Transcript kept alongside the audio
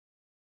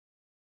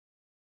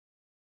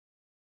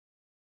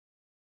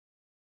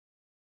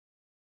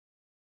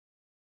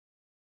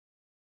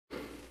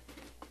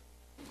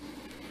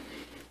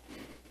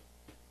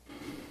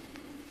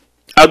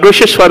Our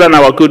gracious Father and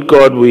our good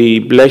God, we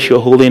bless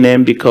your holy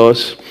name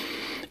because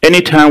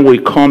anytime we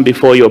come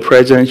before your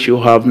presence,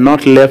 you have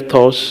not left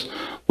us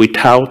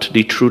without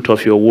the truth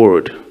of your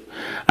word.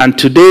 And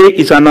today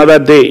is another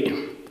day,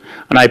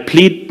 and I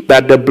plead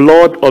that the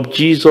blood of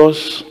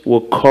Jesus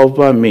will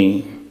cover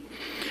me.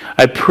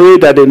 I pray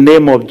that the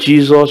name of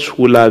Jesus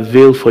will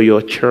avail for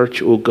your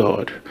church, O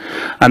God,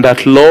 and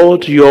that,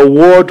 Lord, your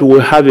word will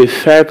have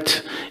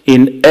effect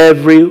in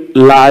every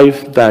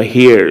life that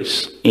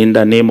hears, in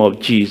the name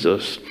of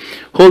Jesus.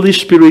 Holy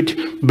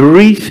Spirit,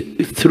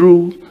 breathe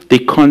through the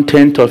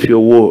content of your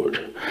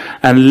word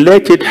and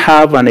let it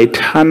have an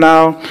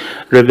eternal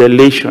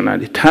revelation,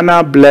 an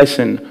eternal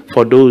blessing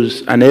for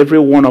those and every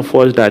one of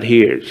us that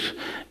hears,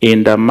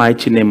 in the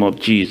mighty name of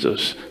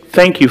Jesus.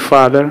 Thank you,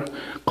 Father.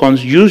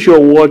 Use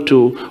your word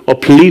to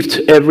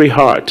uplift every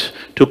heart,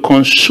 to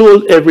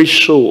console every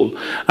soul,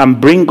 and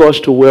bring us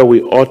to where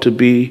we ought to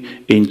be.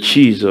 In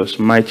Jesus'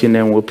 mighty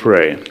name we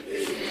pray.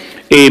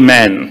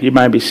 Amen. You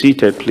might be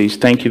seated, please.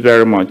 Thank you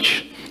very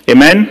much.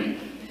 Amen.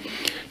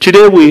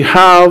 Today we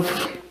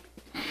have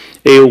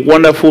a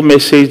wonderful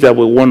message that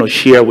we want to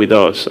share with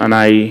us. And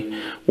I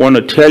want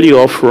to tell you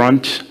up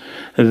front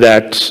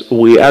that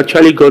we're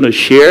actually going to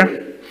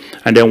share,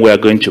 and then we are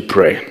going to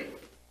pray.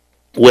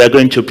 We are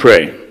going to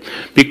pray.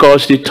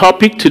 Because the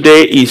topic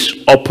today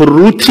is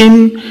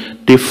uprooting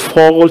the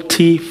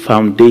faulty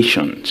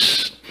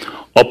foundations.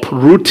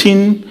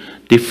 Uprooting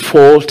the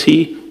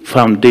faulty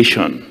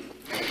foundation.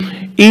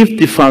 If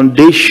the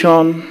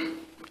foundation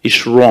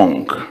is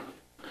wrong,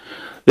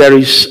 there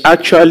is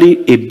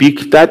actually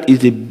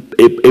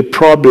a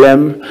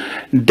problem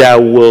that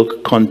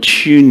will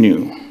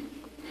continue.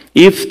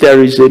 If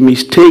there is a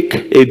mistake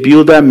a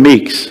builder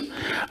makes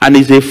and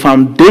is a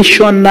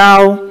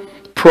foundational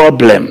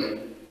problem,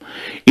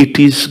 it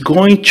is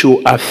going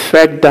to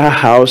affect that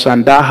house,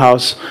 and that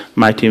house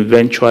might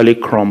eventually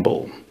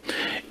crumble.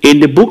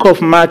 In the book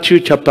of Matthew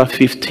chapter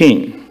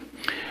 15,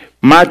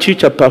 Matthew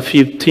chapter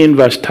 15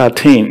 verse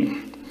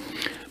 13,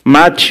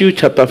 Matthew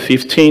chapter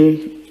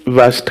 15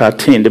 verse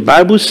 13, the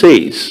Bible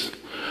says,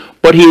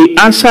 "But he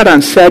answered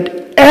and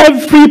said,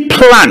 every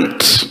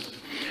plant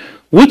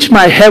which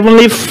my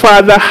heavenly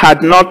Father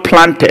had not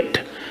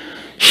planted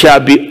shall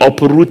be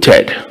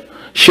uprooted,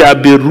 shall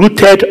be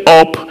rooted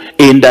up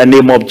in the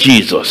name of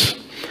Jesus."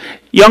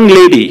 Young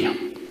lady,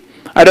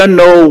 I don't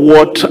know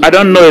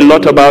a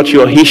lot about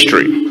your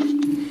history.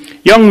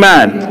 Young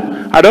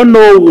man, I don't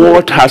know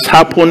what has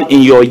happened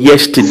in your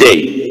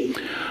yesterday.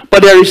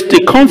 But there is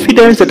the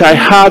confidence that I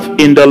have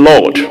in the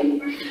Lord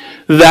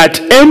that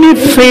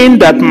anything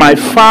that my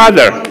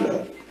Father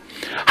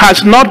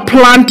has not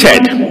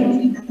planted,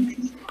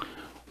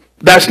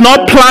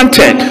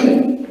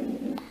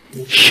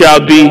 shall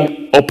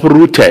be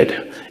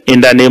uprooted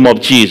in the name of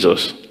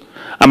Jesus.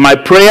 And my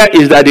prayer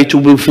is that it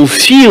will be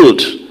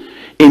fulfilled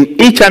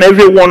in each and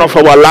every one of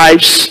our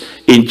lives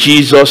in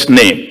Jesus'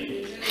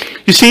 name.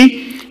 You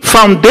see,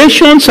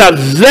 foundations are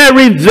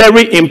very,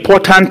 very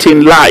important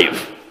in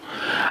life.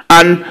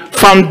 And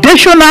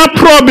foundational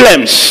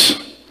problems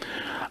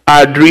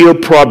are real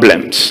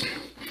problems.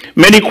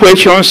 Many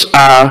questions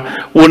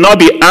will not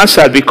be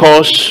answered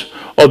because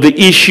of the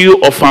issue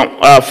of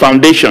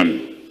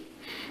foundation.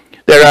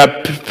 There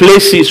are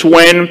places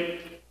when,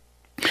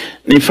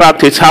 in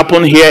fact, it's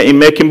happened here in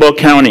Mecklenburg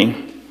County.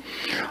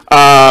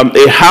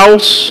 A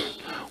house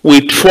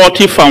with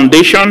faulty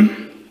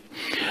foundation,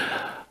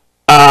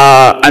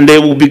 and they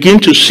will begin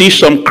to see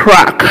some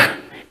crack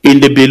in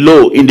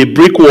the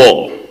brick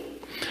wall.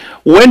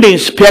 When the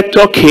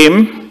inspector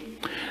came,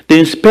 the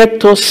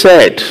inspector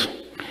said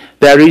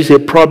there is a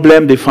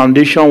problem. The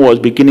foundation was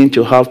beginning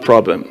to have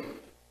problem.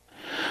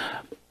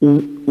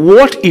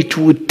 What it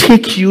would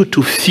take you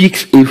to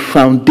fix a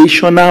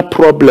foundational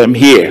problem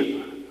here,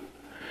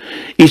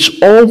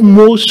 it's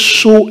almost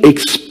so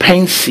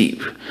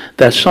expensive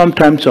that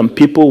sometimes some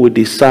people will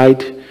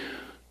decide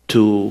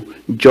to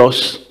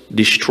just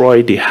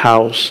destroy the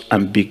house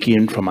and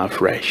begin from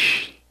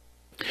afresh.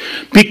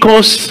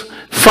 Because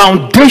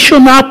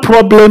foundational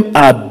problems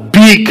are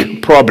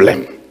big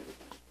problems.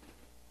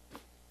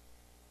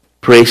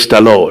 Praise the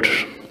Lord.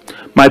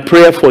 My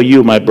prayer for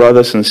you, my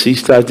brothers and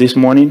sisters, this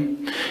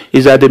morning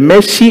is that the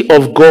mercy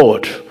of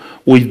God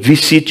will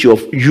visit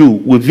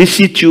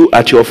you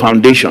at your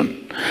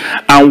foundation.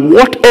 And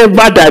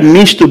whatever that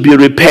needs to be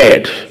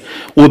repaired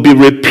will be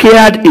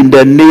repaired in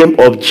the name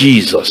of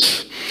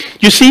Jesus.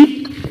 You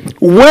see,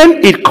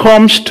 when it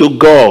comes to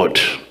God,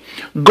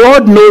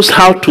 God knows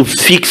how to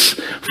fix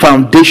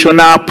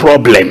foundational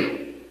problem.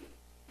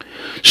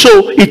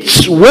 So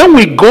it's when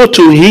we go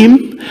to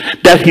him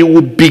that he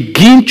will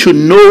begin to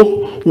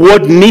know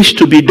what needs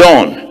to be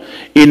done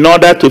in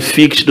order to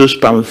fix those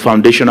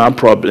foundational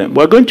problems.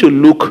 We're going to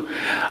look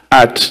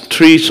at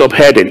three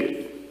subheadings.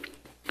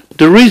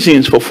 The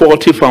reasons for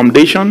faulty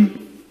foundation.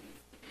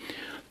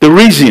 The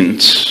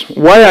reasons.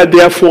 Why are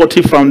there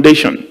faulty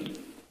foundation?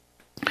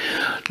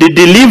 The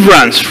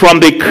deliverance from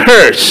the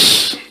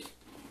curse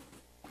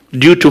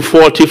due to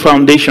faulty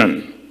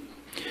foundation.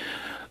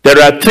 There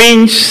are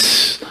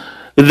things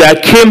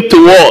that came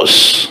to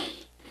us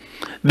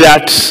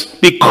that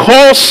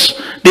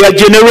because they are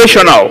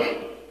generational,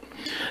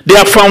 they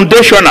are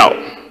foundational,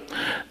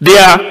 they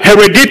are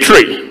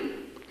hereditary,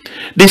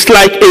 it's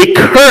like a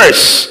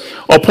curse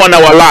upon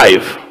our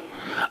life,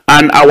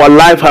 and our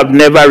life have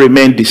never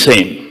remained the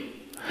same.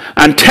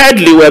 And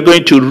thirdly, we are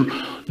going to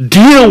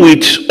deal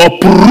with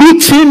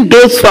uprooting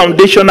those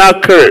foundational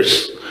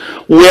curse.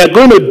 We are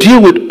going to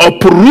deal with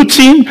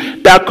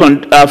uprooting that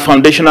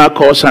foundational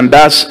curse, and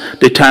that's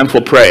the time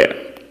for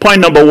prayer.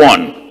 Point number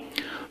one,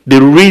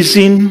 the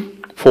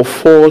reason for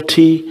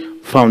faulty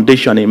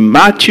foundation. In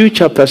Matthew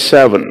chapter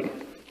 7,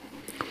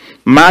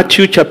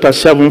 Matthew chapter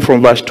 7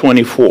 from verse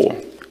 24.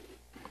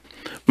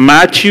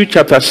 Matthew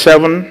chapter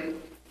 7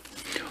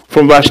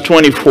 from verse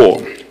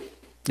 24.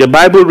 The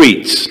Bible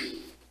reads,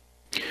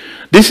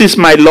 this is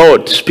my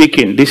Lord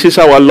speaking. This is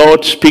our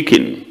Lord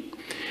speaking.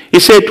 He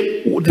said,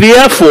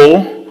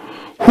 therefore,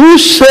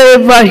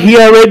 whosoever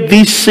heareth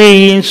these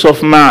sayings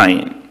of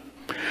mine,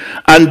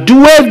 and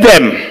doeth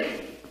them,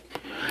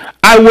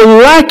 I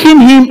will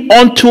liken him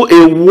unto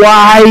a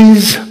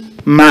wise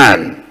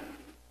man,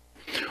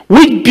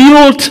 which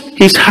built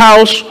his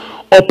house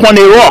upon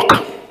a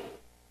rock.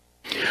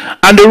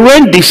 And the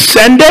rain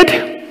descended,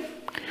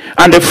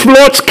 and the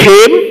floods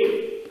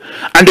came,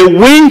 and the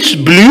winds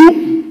blew,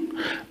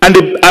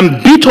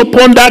 and beat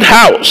upon that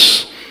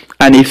house,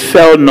 and it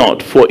fell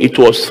not, for it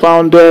was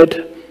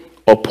founded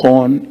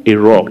upon a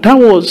rock. That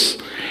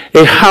was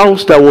a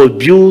house that was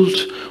built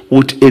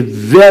with a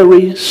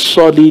very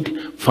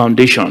solid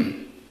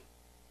foundation.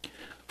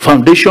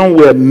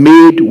 Foundations were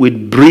made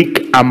with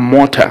brick and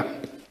mortar.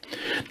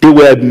 They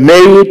were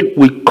made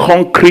with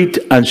concrete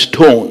and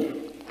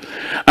stone.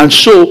 And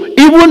so,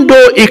 even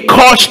though it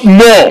cost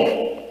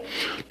more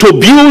to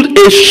build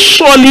a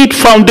solid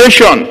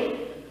foundation,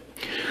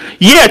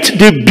 yet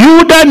the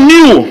builder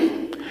knew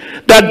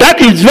that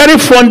that is very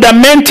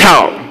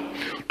fundamental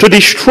to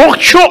the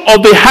structure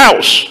of the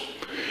house.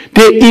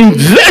 They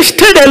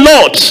invested a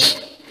lot.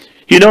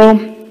 You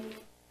know,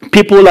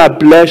 people are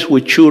blessed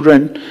with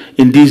children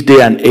in this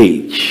day and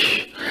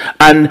age.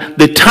 And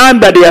the time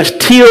that they are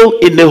still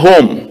in the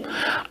home,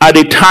 at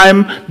the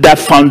time that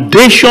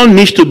foundation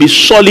needs to be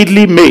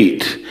solidly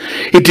made.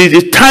 It is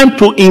the time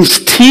to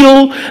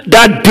instill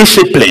that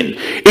discipline.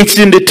 It's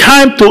in the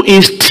time to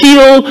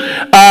instill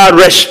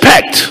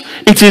respect.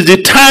 It is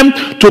the time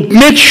to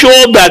make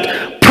sure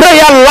that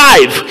prayer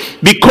life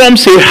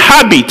becomes a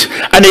habit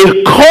and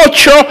a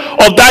culture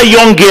of that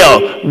young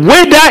girl,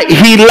 whether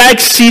he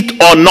likes it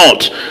or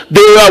not.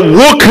 They are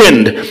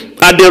woken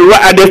at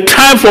the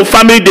time for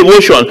family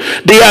devotion.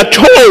 They are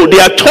told,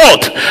 they are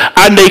taught,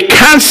 and they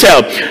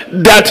counsel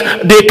that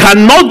they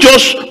cannot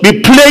just be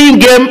playing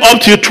game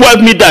up to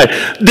 12 midnight.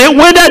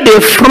 Whether they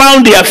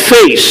frown their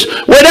face,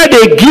 whether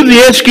they give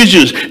the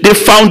excuses, the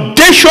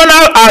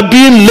foundational are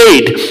being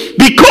laid,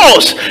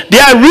 because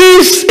there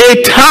is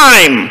a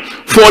time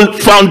for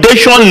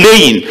foundation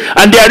laying,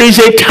 and there is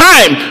a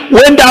time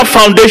when that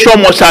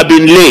foundation must have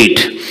been laid,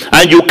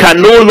 and you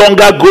can no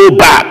longer go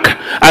back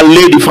and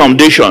lay the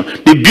foundation.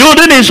 The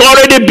building is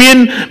already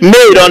been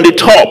made on the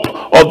top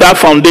of that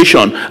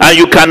foundation, and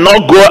you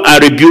cannot go and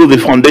rebuild the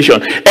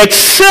foundation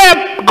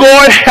except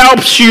God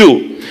helps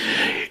you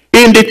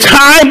in the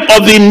time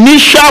of the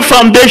initial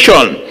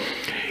foundation.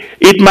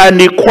 It might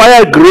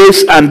require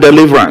grace and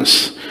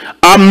deliverance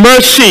and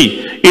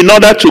mercy in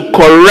order to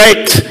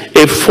correct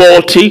a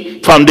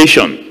faulty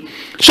foundation.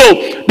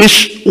 So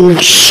this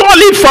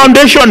solid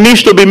foundation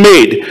needs to be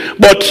made.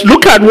 But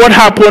look at what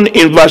happened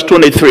in verse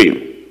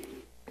 23.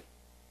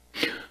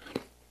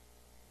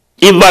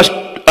 In verse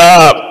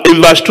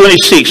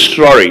 26,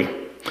 sorry.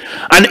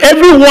 And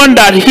everyone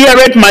that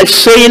heareth my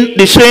saying,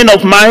 the saying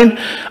of mine,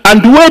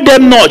 and doeth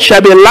them not,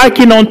 shall be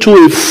likened unto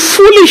a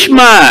foolish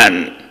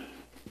man,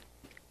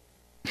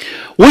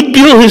 which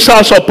built his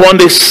house upon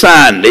the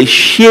sand, a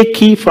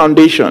shaky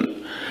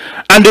foundation.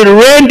 And the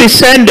rain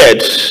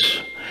descended,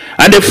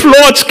 and the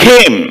floods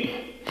came,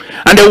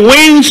 and the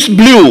winds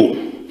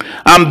blew,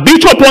 and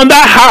beat upon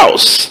that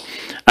house,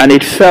 and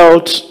it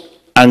fell,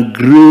 and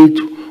great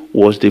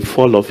was the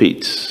fall of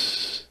it.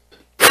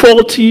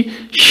 Faulty,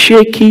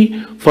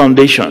 shaky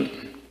foundation.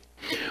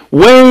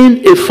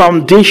 When a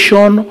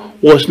foundation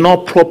was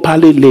not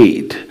properly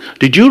laid,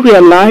 did you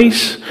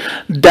realize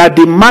that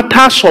the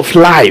matters of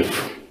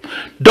life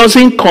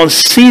doesn't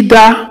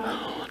consider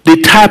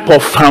the type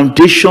of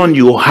foundation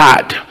you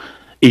had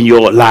in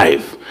your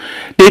life?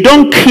 They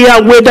don't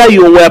care whether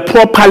you were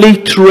properly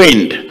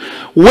trained,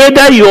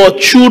 whether your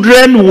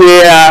children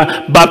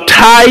were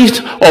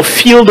baptized or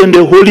filled in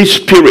the Holy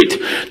Spirit.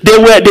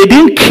 They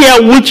didn't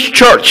care which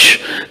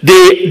church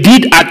they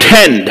did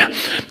attend.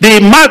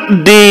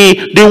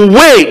 The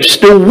waves,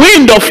 the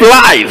wind of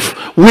life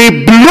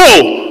will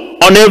blow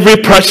on every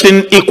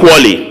person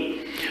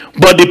equally.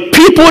 But the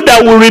people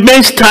that will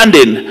remain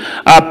standing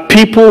are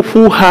people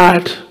who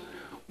had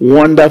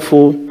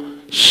wonderful,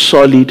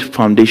 solid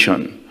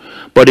foundation.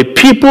 But the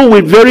people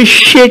with very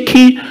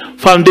shaky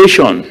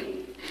foundation,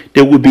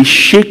 they will be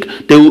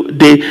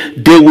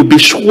they will be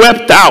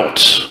swept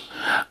out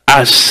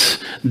as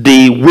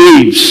the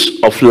waves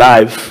of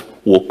life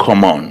will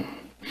come on.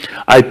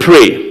 I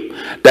pray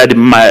that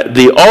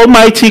the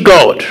Almighty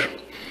God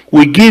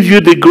will give you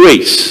the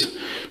grace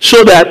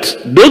so that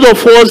those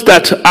of us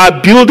that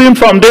are building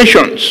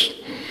foundations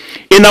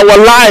in our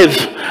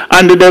life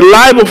and in the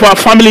life of our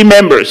family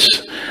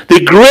members,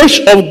 the grace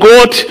of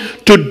God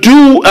to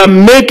do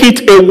and make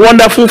it a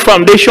wonderful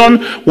foundation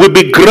will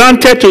be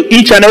granted to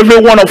each and every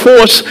one of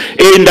us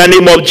in the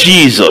name of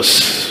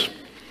Jesus.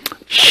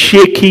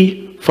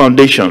 Shaky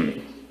foundation.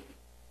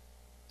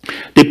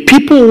 The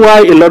people why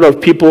a lot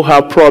of people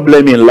have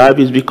problem in life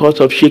is because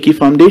of shaky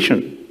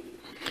foundation.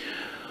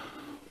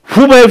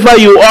 Whoever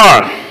you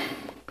are,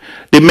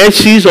 the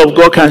mercies of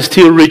God can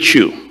still reach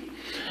you,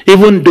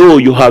 even though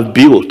you have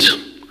built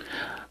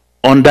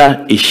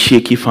under a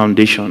shaky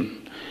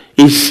foundation.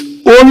 It's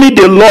only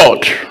the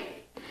Lord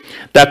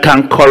that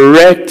can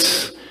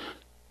correct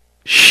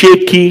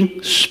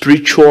shaky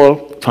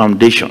spiritual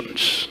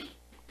foundations.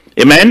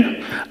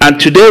 Amen? And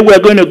today we're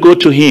going to go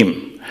to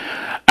him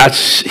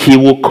as he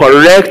will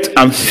correct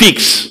and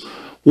fix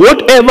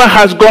whatever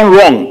has gone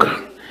wrong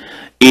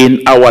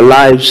in our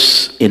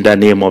lives in the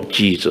name of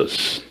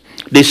Jesus.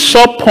 The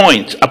sub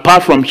point,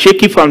 apart from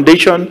shaky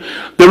foundation,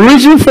 the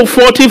reason for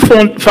faulty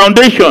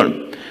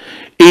foundation,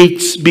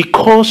 it's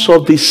because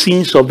of the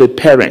sins of the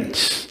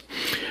parents.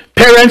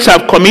 Parents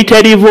have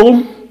committed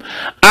evil,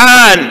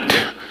 and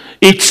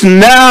it's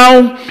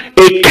now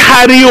a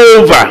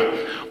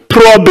carryover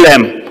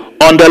problem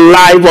on the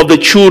life of the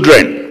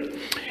children.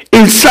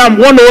 In Psalm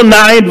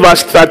 109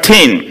 verse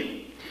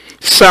 13,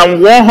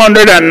 Psalm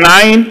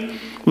 109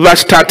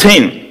 verse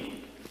 13,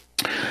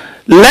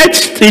 let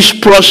his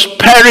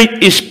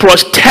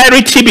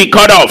posterity be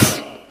cut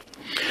off,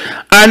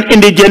 and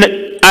in the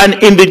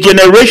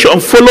generation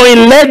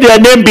following, let their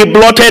name be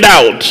blotted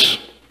out.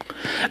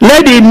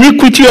 Let the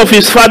iniquity of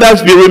his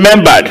fathers be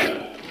remembered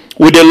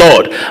with the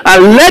Lord,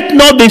 and let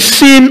not the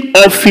sin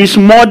of his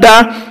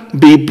mother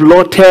be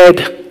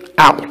blotted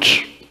out.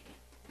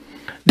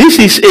 This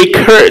is a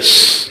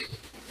curse.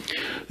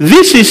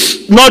 This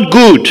is not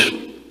good.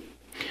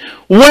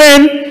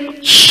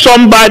 When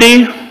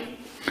somebody's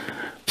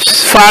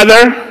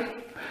father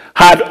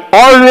had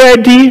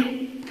already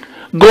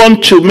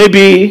gone to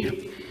maybe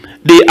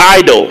the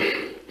idol,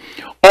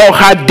 or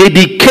had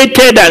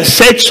dedicated and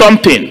said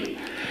something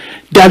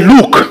that,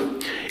 look,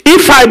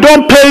 if I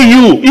don't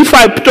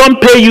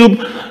pay you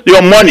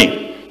your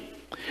money,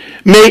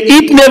 may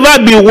it never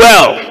be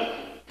well.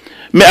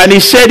 And he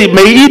said,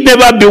 may it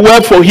never be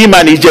well for him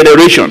and his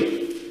generation.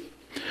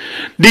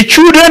 The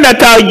children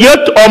that are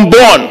yet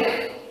unborn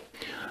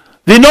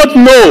did not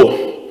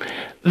know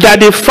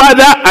that the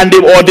father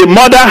or the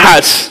mother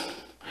has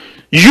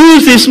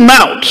used his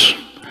mouth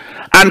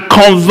and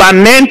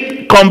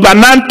covenanted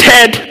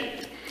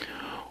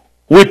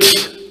with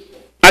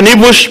an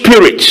evil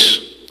spirit.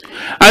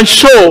 And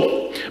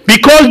so,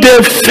 because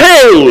they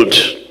failed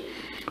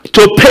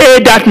to pay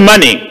that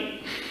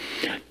money,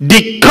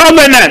 the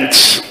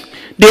covenant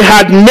they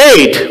had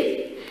made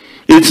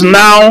is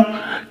now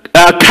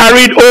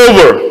carried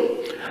over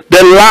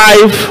the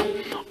life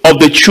of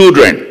the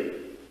children.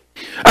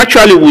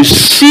 Actually, we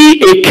see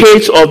a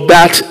case of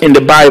that in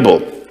the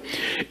Bible.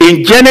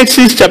 In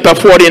Genesis chapter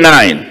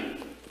 49.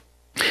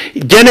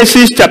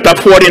 Genesis chapter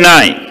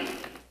 49.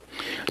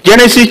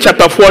 Genesis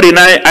chapter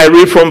 49, I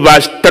read from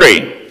verse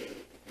 3.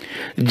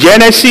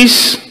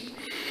 Genesis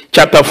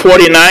chapter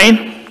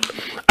 49,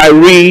 I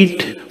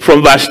read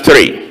from verse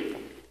 3.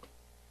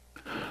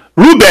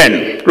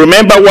 Reuben,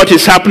 remember what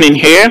is happening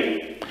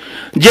here?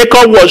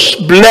 Jacob was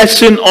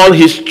blessing all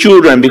his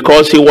children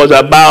because he was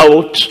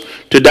about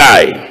to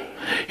die.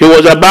 He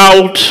was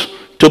about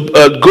to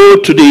go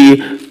to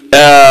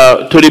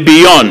the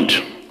beyond.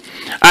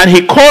 And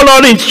he called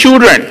all his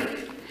children,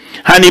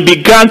 and he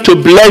began to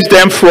bless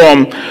them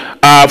from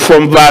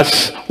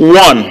verse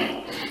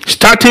 1.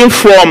 Starting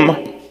from,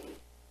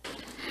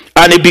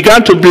 and he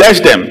began to bless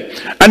them.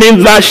 And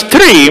in verse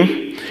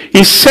 3,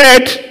 he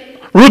said,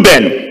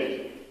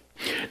 Reuben,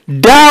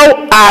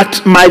 thou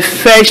art my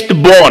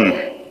firstborn,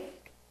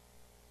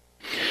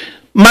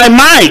 my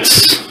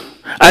might,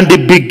 and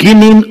the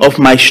beginning of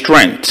my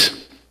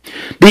strength,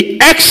 the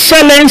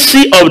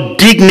excellency of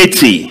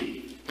dignity,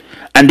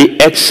 and the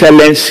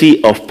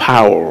excellency of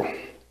power.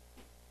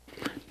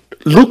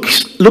 Look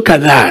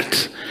at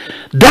that.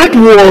 That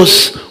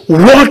was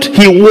what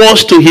he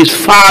was to his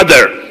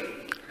father.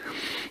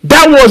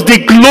 That was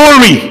the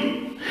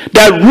glory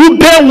that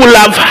Reuben would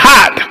have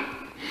had.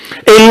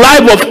 A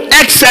life of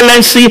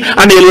excellency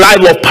and a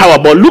life of power.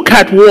 But look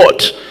at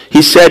what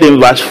he said in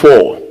verse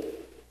 4.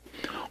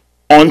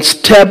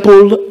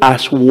 Unstable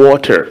as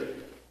water.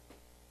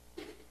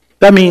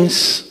 That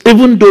means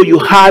even though you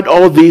had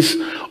all this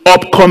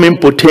upcoming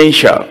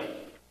potential,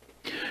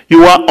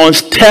 you are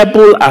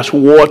unstable as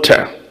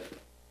water.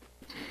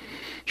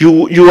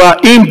 You are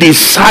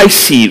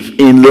indecisive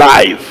in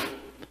life.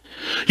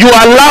 You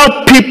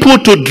allow people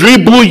to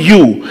dribble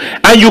you,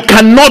 and you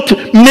cannot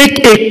make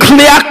a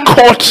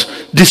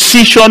clear-cut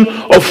decision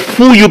of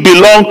who you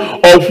belong,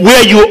 of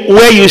where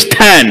you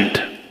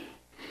stand.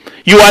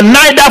 You are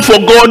neither for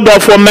God nor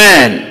for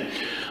man.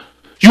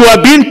 You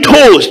are being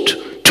tossed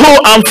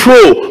to and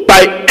fro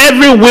by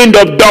every wind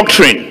of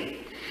doctrine.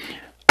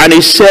 And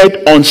he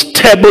said,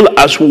 unstable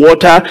as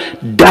water,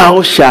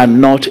 thou shalt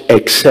not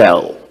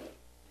excel.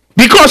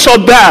 Because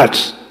of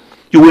that,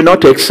 you will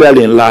not excel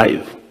in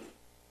life.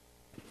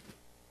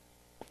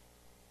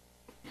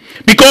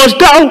 Because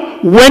thou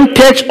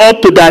wentest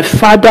up to thy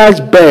father's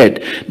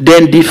bed,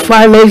 then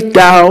defilest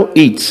thou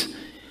it.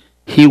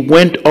 He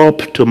went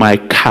up to my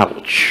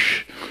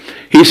couch.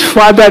 His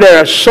father,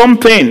 there is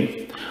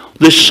something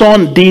the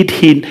son did,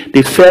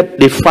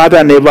 the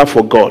father never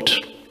forgot.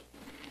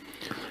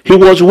 He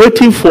was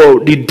waiting for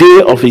the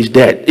day of his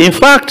death. In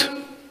fact,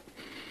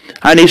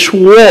 and he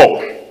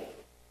swore,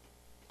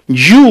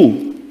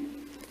 you,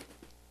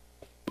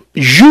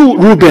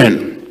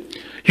 Reuben,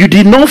 you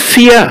did not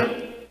fear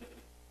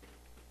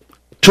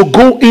to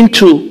go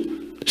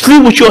into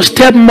sleep with your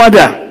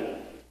stepmother,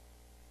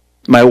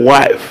 my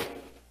wife.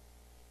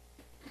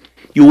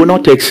 You will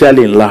not excel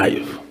in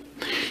life.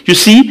 You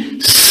see,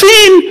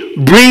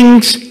 sin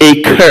brings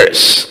a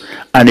curse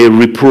and a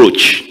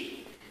reproach.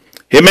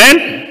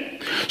 Amen?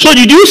 So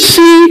did you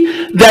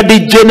see that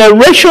the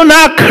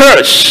generational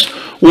curse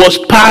was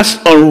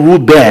passed on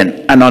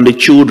Reuben and on the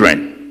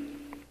children?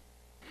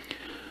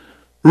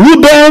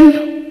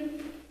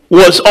 Reuben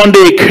was under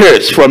a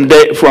curse from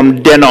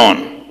then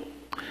on.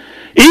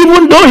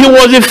 Even though he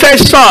was the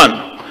first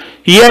son,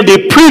 he had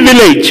the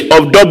privilege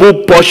of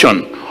double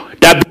portion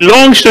that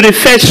belongs to the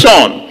first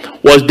son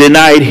was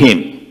denied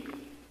him.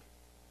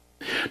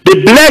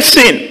 The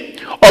blessing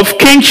of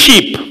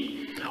kingship,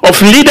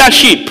 of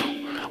leadership,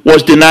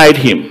 was denied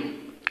him.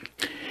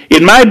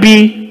 It might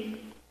be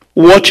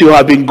what you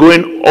have been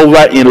going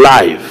over in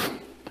life,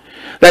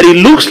 that it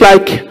looks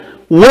like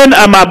when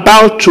I'm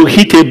about to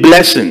hit a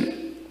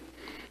blessing,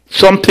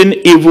 something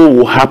evil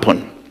will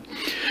happen.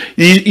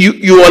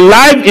 Your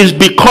life is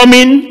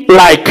becoming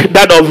like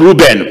that of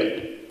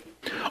Reuben,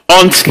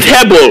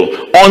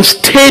 unstable,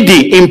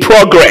 unsteady in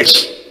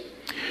progress.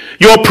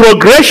 Your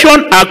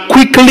progression are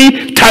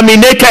quickly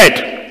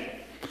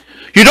terminated.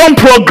 You don't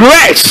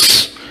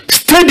progress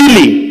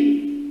steadily.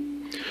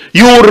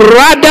 You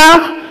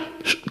rather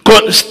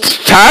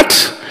start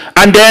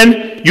and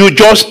then you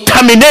just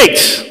terminate.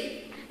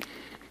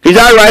 Is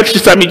that right,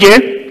 Sister Miguel?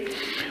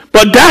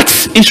 But that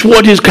is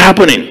what is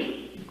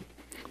happening.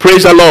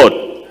 Praise the Lord.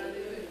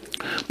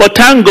 But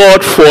thank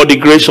God for the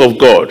grace of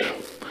God.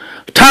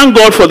 Thank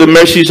God for the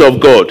mercies of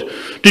God.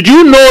 Did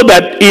you know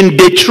that in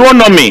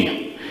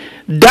Deuteronomy,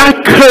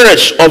 that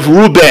curse of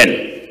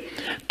Reuben,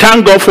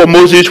 thank God for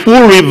Moses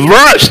who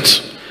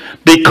reversed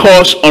the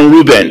curse on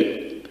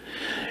Reuben.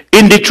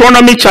 In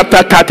Deuteronomy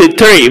chapter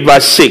 33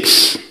 verse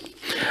 6,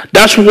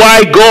 that's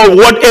why God,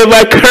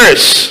 whatever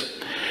curse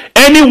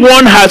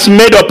anyone has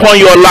made upon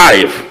your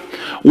life,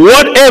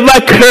 whatever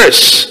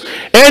curse,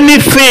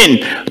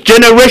 anything,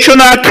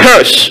 generational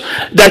curse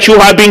that you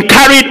have been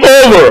carried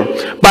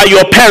over by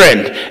your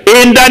parent,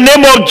 in the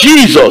name of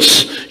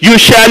Jesus, you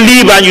shall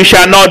live and you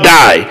shall not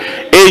die.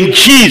 In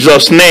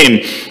Jesus'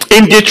 name.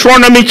 In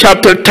Deuteronomy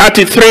chapter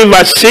 33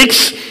 verse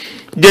 6,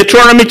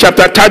 Deuteronomy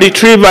chapter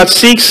 33 verse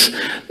 6,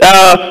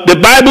 the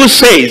Bible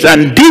says,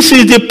 and this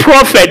is the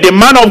prophet, the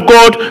man of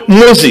God,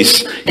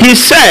 Moses. He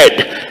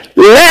said,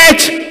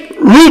 let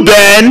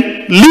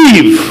Reuben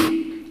live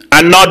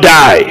and not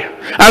die,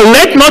 and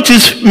let not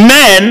his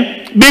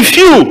men be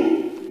few.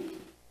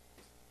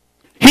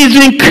 He's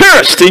been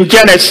cursed in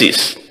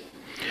Genesis.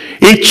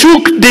 He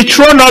took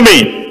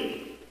Deuteronomy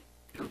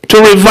to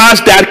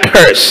reverse that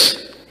curse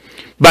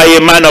by a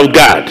man of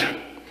God.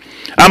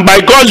 And by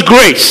God's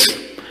grace,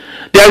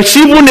 there is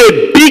even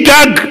a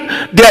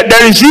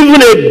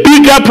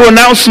bigger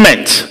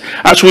pronouncement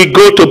as we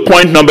go to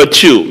point number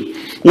 2,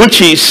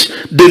 which is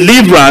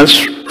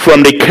deliverance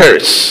from the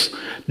curse.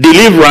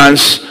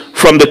 Deliverance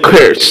from the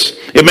curse.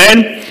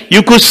 Amen.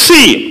 You could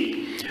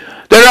see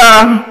there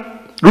are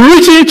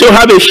reasons to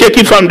have a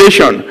shaky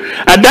foundation,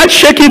 and that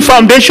shaky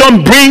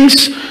foundation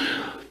brings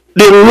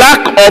the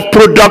lack of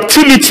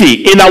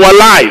productivity in our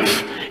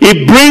life.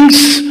 It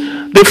brings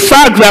the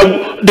fact that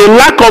the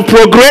lack of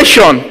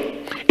progression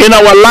in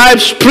our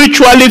lives,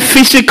 spiritually,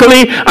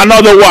 physically, and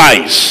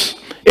otherwise.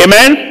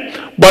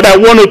 Amen. But I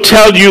want to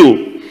tell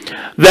you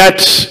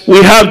that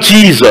we have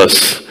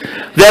Jesus.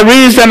 There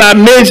is an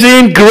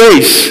amazing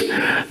grace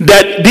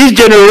that this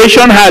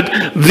generation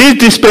this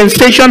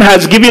dispensation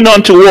has given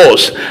unto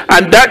us,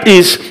 and that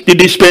is the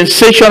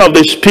dispensation of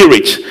the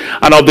Spirit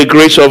and of the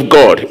grace of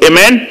God.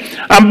 Amen.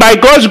 And by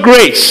God's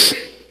grace,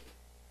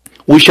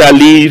 we shall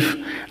live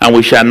and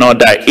we shall not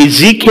die.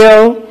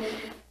 Ezekiel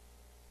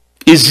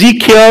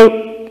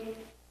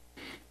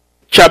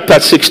chapter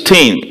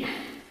 16.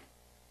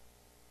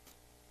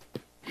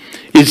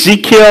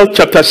 Ezekiel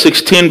chapter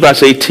 16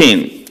 verse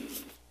 18.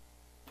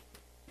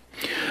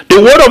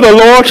 The word of the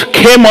Lord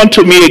came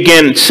unto me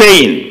again,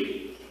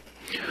 saying,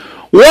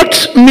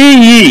 what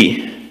mean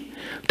ye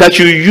that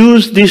you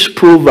use this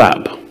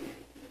proverb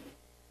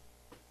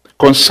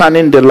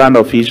concerning the land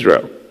of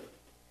Israel?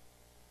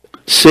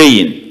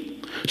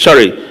 Saying,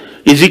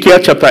 Ezekiel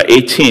chapter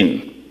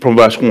 18 from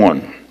verse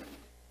 1.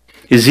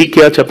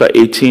 Ezekiel chapter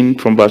 18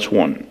 from verse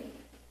 1.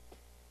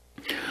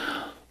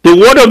 The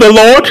word of the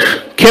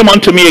Lord came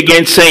unto me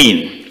again,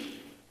 saying,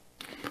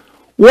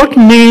 what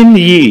mean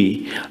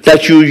ye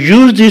that you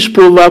use this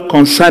proverb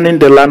concerning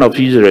the land of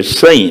Israel,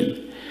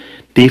 saying,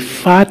 the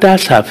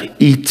fathers have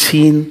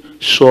eaten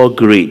sour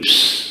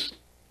grapes,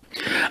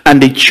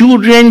 and the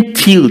children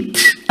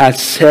teeth are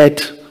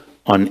set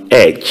on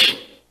edge.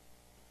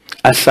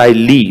 As I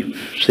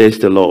live, says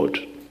the Lord,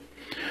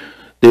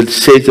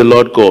 says the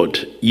Lord God,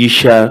 ye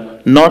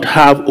shall not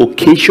have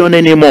occasion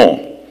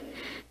anymore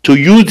to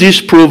use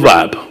this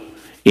proverb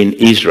in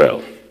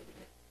Israel.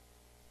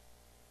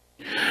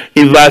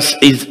 In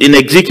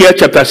Ezekiel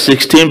chapter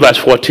 16 verse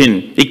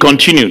 14, it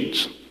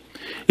continues.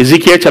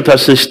 Ezekiel chapter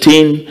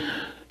 16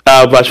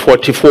 verse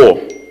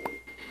 44.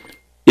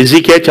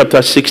 Ezekiel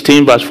chapter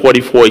 16 verse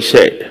 44, it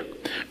said,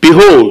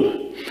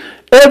 behold,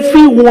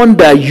 everyone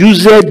that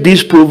useth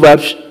these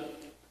proverbs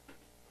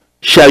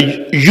shall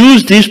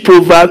use this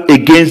proverb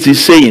against the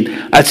saying,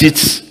 as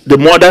it's the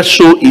mother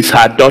so is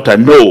her daughter.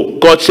 No,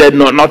 God said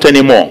no, not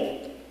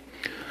anymore.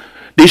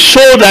 The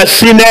soul that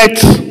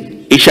sinneth,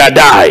 it shall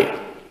die.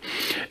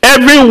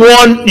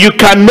 Everyone, you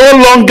can no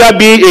longer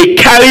be a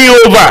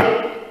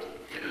carryover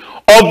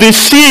of the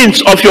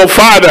sins of your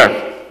father.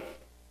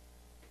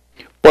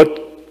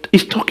 But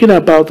it's talking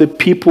about the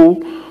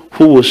people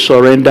who will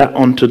surrender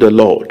unto the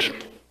Lord.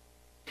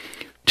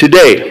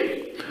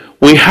 Today,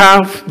 we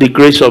have the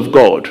grace of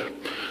God.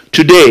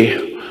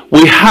 Today,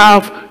 we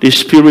have the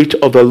Spirit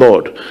of the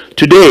Lord.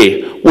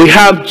 Today, we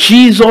have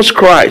Jesus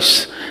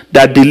Christ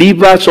that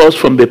delivers us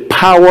from the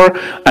power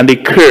and the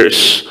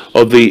curse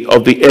of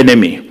the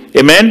enemy.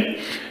 Amen?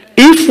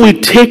 If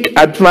we take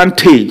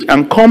advantage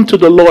and come to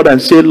the Lord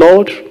and say,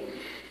 Lord,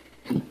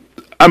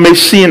 I'm a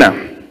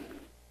sinner.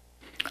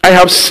 I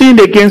have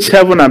sinned against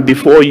heaven and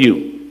before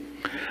you.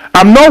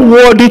 I'm not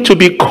worthy to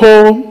be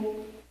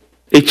called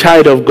a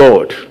child of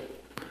God.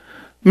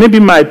 Maybe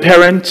my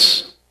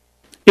parents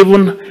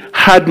even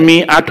had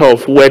me out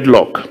of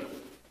wedlock.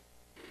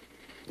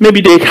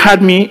 Maybe they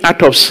had me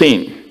out of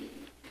sin.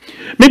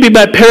 Maybe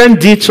my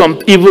parents did some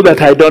evil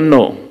that I don't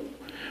know.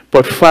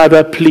 But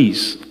Father,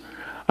 please,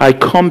 I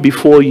come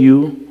before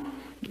you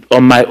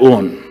on my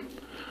own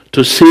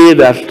to say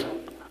that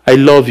I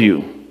love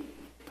you.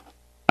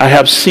 I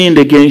have sinned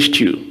against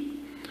you.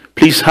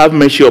 Please have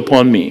mercy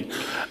upon me.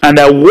 And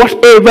that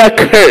whatever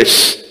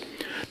curse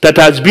that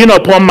has been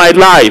upon my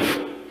life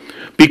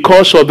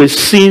because of the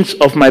sins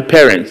of my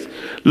parents,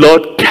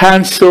 Lord,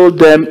 cancel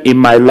them in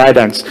my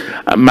life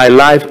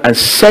and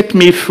set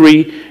me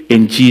free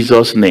in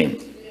Jesus' name.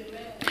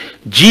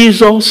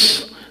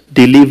 Jesus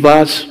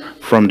delivers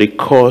from the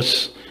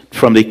curse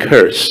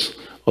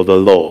of the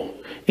law.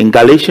 In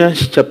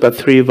Galatians chapter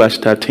 3 verse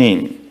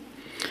 13.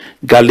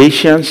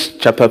 Galatians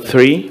chapter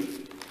 3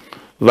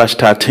 verse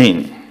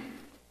 13.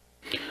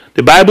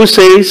 The Bible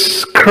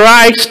says,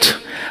 Christ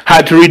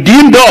had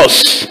redeemed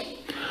us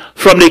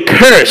from the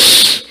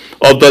curse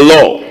of the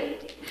law,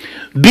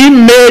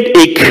 being made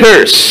a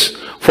curse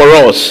for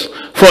us.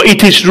 For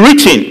it is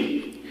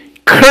written,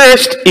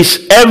 cursed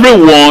is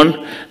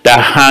everyone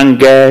that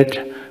hangeth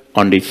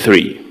on the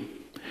tree.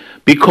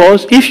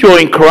 Because if you're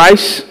in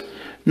Christ,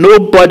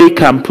 nobody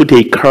can put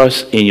a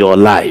curse in your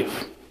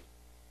life.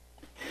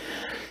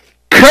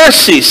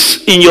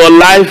 Curses in your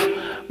life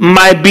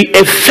might be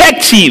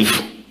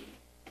effective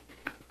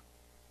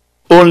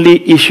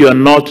only if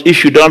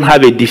you don't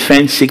have a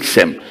defense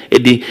system, a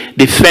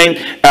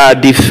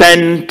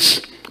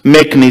defense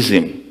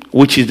mechanism,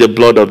 which is the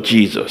blood of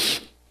Jesus.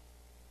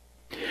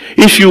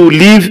 If you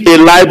live a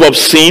life of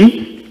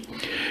sin,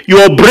 you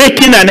are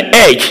breaking an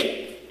edge,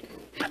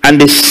 and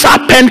the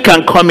serpent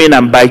can come in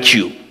and bite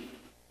you.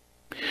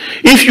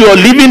 If you are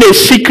living a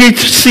secret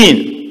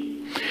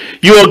sin,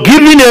 you are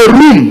giving a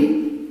room.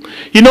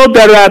 You know,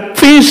 there are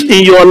things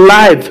in your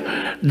life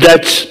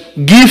that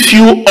gives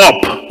you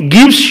up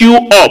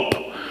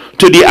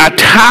to the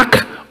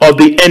attack of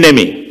the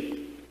enemy.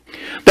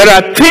 There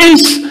are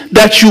things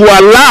that you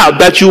allow,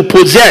 that you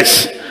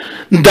possess,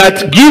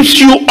 that gives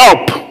you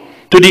up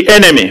to the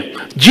enemy.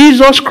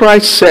 Jesus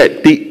Christ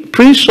said, the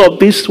prince of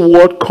this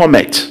world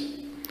cometh,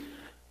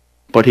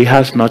 but he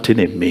has nothing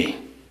in me.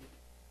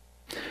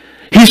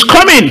 He's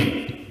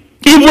coming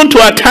even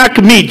to attack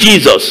me,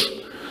 Jesus.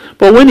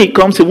 But when he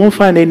comes, he won't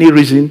find any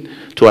reason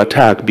to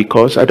attack,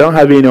 because I don't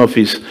have any of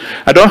his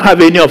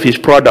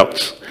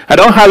products. I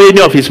don't have any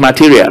of his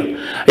material.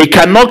 He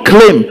cannot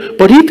claim.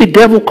 But if the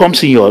devil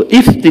comes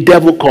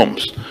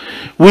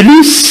will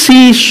you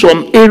see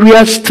some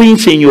areas,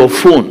 things in your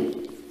phone?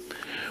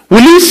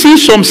 Will you see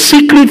some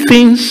secret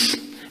things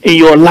in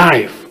your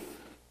life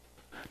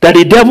that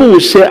the devil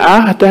will say,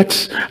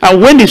 that's,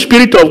 and when the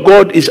Spirit of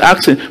God is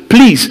asking,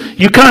 please,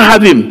 you can't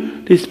have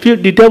him.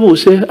 The devil will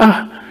say,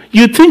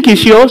 you think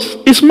it's yours?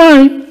 It's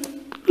mine.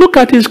 Look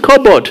at his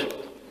cupboard,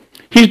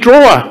 his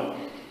drawer.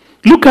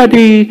 Look at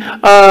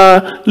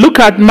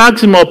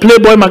Maxim or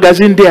Playboy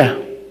magazine there.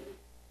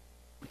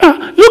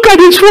 Look at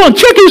his phone.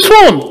 Check his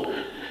phone.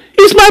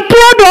 It's my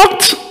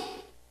product.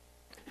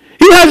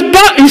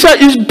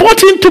 He's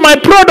bought into my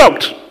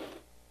product.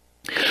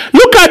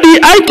 Look at the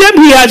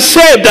item he has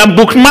saved and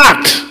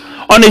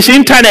bookmarked on his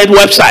internet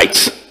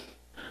websites.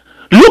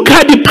 Look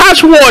at the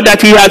password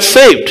that he has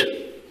saved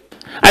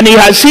and he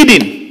has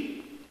hidden.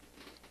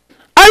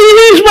 And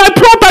he is my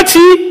property.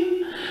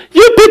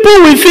 You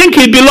people will think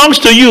he belongs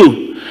to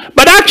you,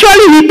 but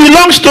actually he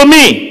belongs to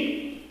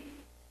me.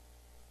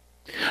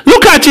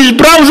 Look at his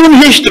browsing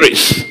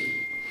histories.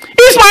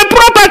 It's my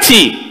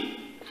property.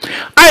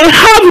 I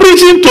have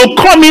reason to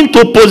come in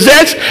to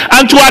possess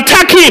and to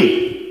attack him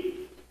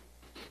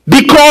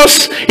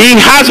because he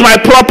has my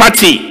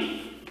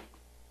property.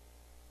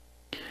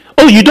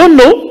 Oh, you don't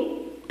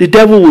know? The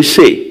devil will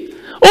say,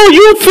 oh,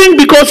 you think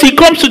because he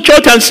comes to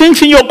church and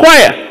sings in your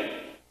choir.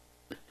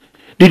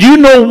 Did you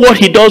know what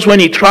he does when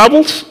he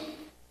travels?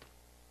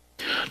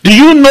 Do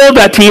you know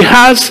that he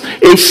has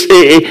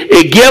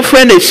a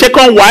girlfriend, a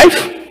second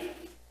wife?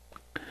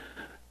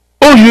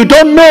 Oh, you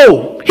don't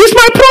know. He's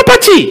my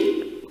property.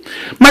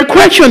 My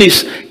question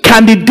is,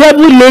 can the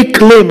devil lay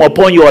claim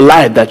upon your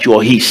life that you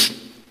are his?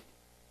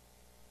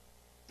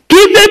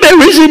 Give them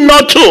a reason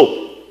not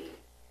to.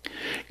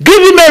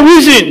 Give him a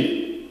reason.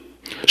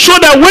 So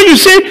that when you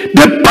say,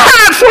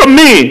 depart from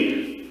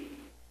me,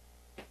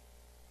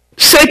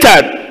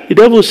 Satan, the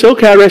devil will say,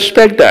 okay, I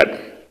respect that.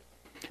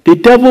 The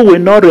devil will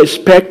not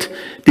respect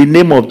the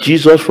name of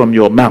Jesus from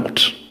your mouth.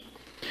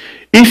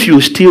 If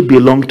you still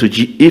belong to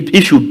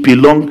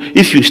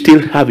if you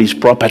still have his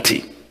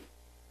property.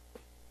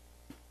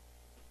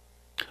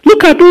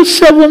 Look at those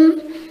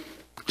 7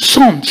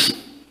 sons,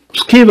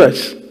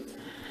 Scevers.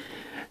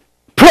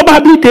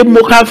 Probably they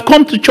must have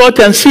come to church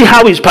and see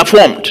how he's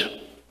performed.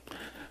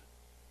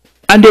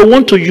 And they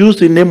want to use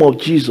the name of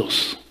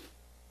Jesus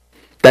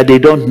that they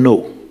don't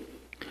know.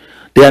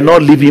 They are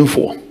not living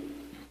for.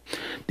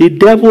 The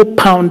devil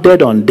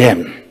pounded on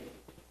them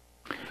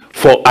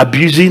for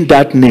abusing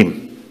that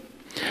name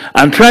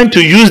and trying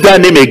to use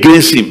that name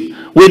against him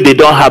when they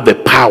don't have the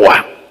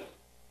power.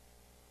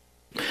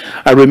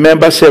 I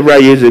remember several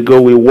years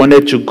ago we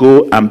wanted to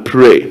go and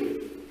pray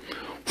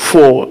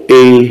for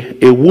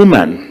a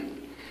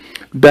woman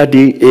that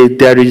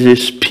there is a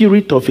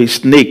spirit of a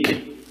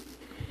snake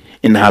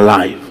in her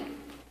life.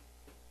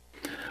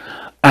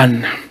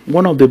 And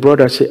one of the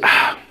brothers said,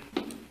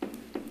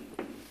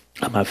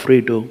 I'm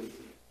afraid though.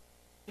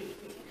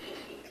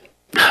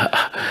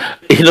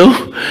 You know,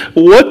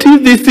 what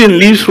if this thing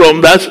leaves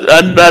from that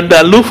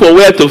and look for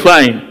where to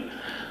find?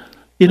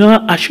 You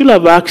know, I should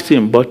have asked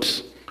him,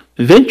 but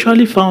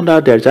eventually found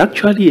out there's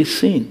actually a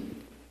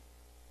sin.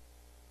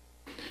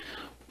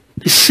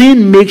 The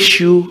sin makes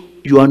you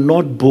are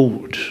not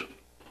bold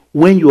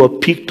when you are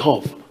picked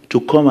up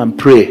to come and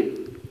pray.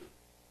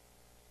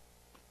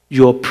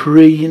 You're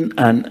praying,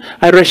 and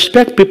I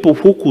respect people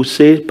who could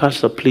say,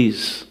 Pastor,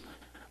 please,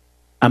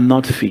 I'm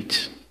not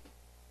fit.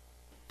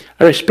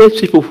 I respect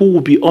people who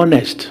will be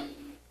honest.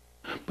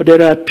 But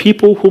there are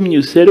people whom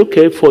you said,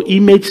 okay, for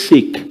image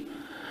sake,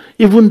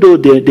 even though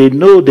they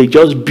know they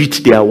just beat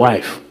their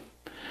wife,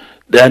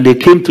 and they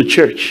came to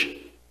church,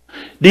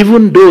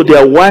 even though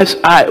their wife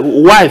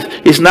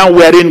is now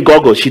wearing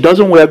goggles. She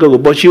doesn't wear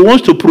goggles, but she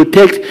wants to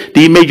protect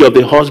the image of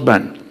the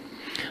husband.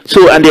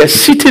 So, and they're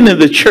sitting in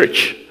the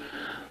church.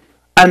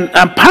 And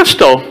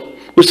pastor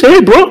will say,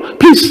 hey bro,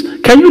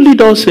 please, can you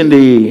lead us in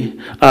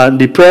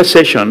the prayer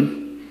session?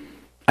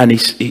 And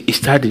he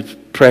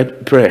started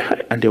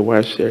prayer. And the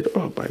wife said,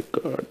 oh my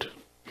God.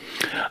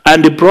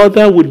 And the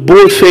brother with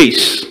bold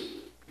face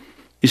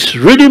is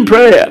reading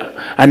prayer.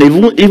 And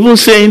even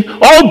saying,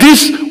 all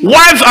these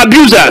wife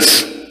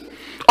abusers,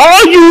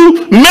 all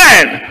you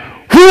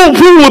men who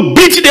will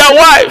beat their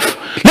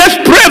wife, let's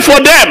pray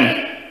for them.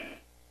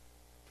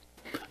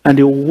 And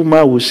the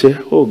woman will say,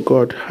 oh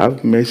God,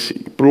 have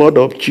mercy, blood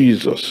of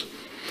Jesus.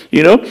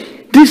 You know,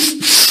 this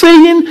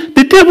saying,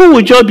 the devil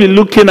will just be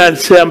looking and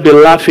say and be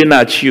laughing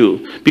at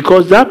you,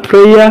 because that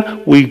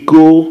prayer will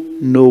go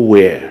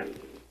nowhere.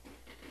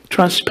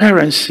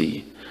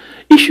 Transparency.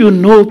 If you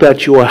know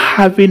that you are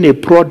having a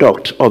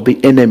product of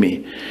the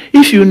enemy,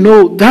 if you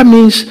know, that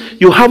means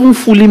you haven't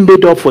fully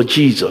made up for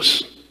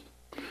Jesus.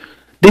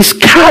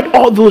 Discard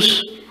all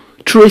those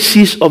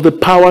traces of the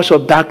powers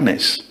of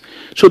darkness,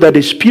 so that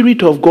the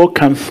Spirit of God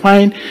can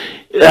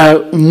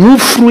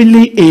move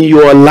freely in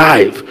your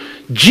life.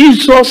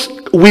 Jesus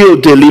will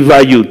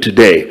deliver you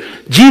today.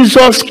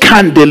 Jesus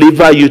can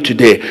deliver you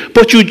today.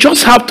 But you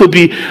just have to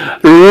be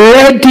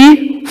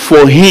ready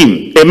for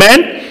him.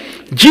 Amen?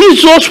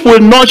 Jesus will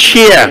not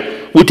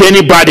share with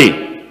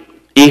anybody.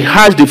 He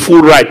has the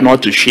full right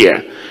not to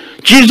share.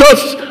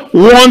 Jesus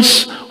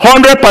wants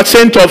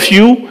 100% of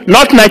you,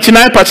 not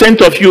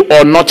 99% of you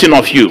or nothing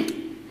of you.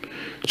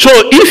 So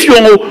if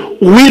you're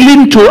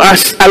willing to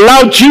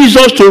allow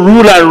Jesus to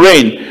rule and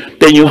reign,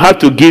 then you have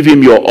to give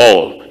him your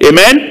all.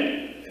 Amen?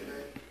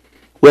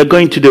 We're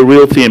going to the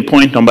real thing.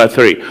 Point number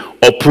 3.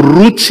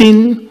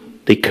 Uprooting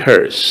the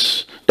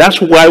curse. That's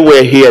why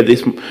we're here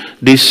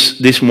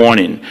this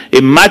morning.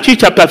 In Matthew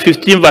chapter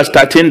 15 verse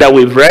 13 that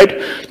we've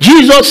read,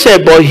 Jesus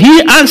said, but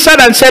he answered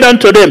and said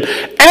unto them,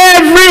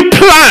 every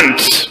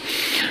plant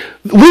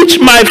which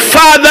my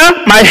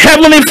Father, my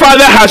heavenly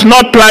Father has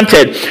not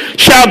planted,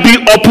 shall be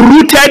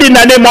uprooted in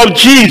the name of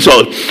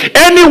Jesus.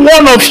 Any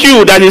one of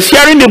you that is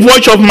hearing the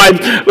voice of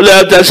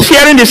that's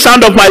hearing the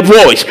sound of my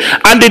voice,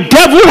 and the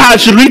devil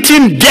has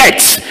written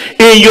death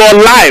in your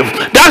life,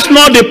 that's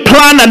not the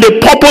plan and the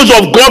purpose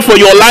of God for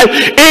your life.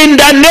 In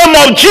the name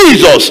of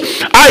Jesus,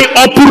 I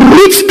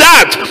uproot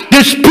that,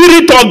 the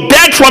spirit of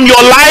death from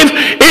your life,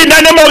 in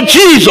the name of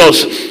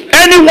Jesus.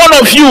 Any one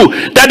of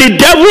you that the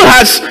devil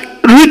has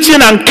written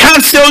and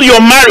cancel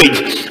your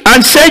marriage and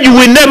said you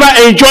will never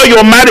enjoy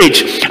your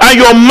marriage and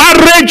your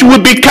marriage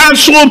will be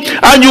cancelled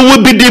and you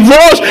will be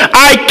divorced,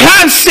 I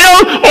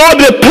cancel all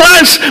the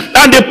plans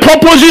and the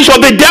purposes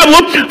of the devil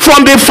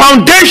from the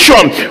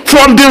foundation,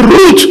 from the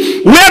root,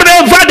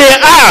 wherever they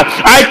are.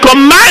 I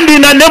command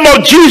in the name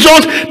of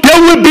Jesus, they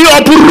will be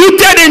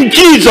uprooted in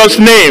Jesus'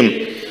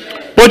 name.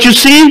 But you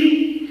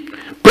see,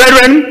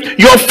 brethren,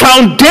 your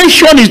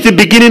foundation is the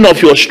beginning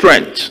of your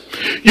strength.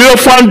 Your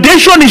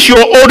foundation is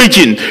your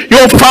origin.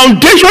 Your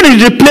foundation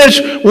is the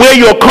place where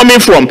you're coming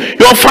from.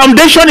 Your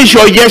foundation is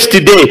your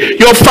yesterday.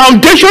 Your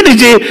foundation is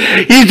the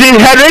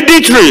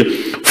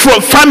hereditary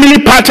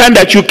family pattern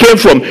that you came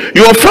from.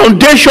 Your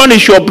foundation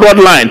is your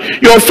bloodline.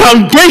 Your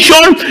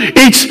foundation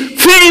is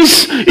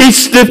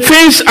the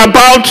things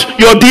about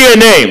your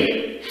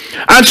DNA.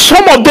 And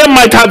some of them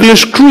might have been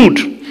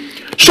screwed.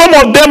 Some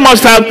of them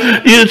must have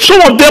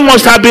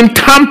been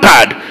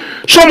tampered.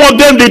 Some of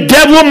them the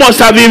devil must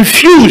have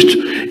infused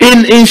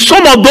in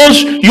some of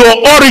those your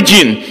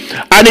origin,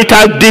 and it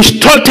has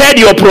distorted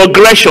your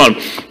progression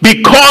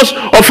because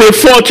of a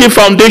faulty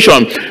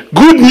foundation.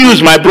 Good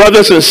news, my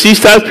brothers and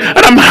sisters, and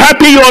I'm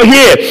happy you're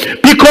here,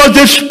 because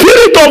the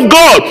Spirit of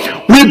God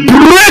will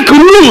break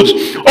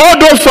loose all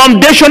those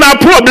foundational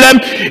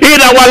problems in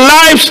our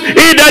lives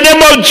in the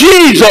name of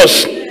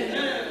Jesus.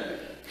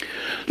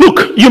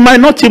 Look, you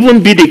might not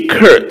even be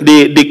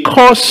the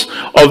cause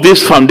of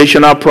this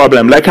foundational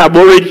problem. Like I've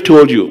already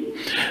told you,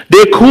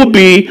 they could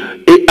be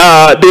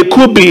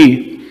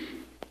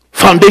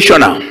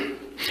foundational.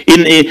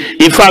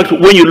 In fact,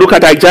 when you look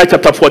at Isaiah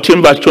chapter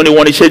 14 verse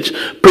 21, it says,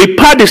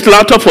 prepare the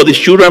slaughter for the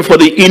children for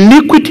the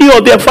iniquity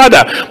of their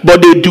father,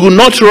 but they do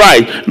not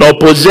rise, nor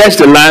possess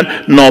the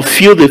land, nor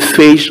fill the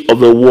face of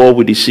the wall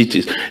with the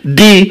cities.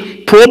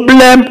 The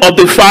problem of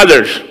the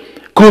fathers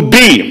could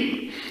be,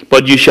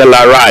 but you shall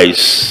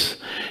arise.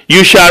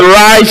 You shall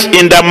rise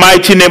in the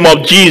mighty name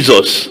of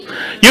Jesus.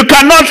 You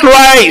cannot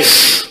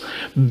rise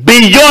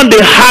beyond the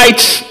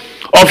heights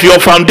of your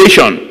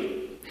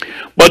foundation,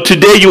 but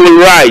today you will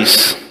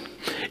rise.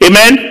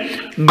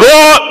 Amen.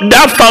 God,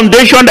 that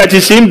foundation that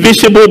is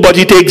invisible, but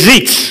it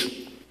exists.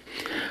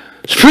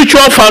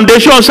 Spiritual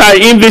foundations are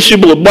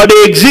invisible, but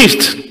they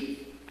exist.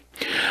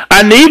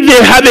 And if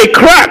they have a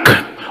crack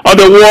on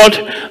the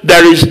wall,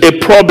 there is a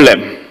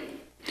problem.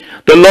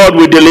 The Lord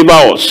will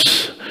deliver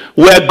us.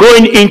 We are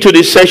going into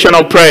the session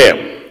of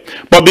prayer.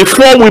 But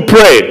before we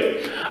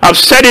pray, I've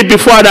said it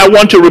before and I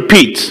want to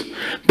repeat,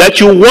 that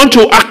you want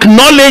to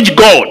acknowledge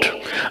God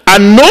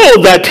and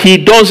know that he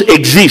does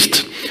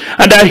exist,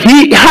 and that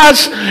he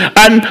has,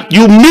 and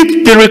you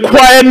meet the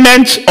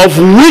requirements of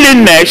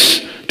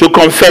willingness to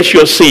confess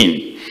your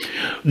sin,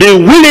 the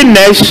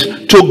willingness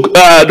to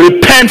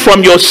repent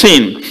from your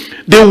sin,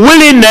 the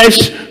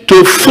willingness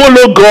to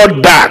follow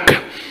God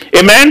back.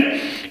 Amen.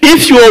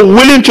 If you are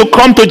willing to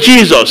come to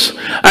Jesus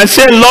and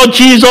say, Lord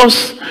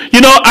Jesus,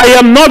 I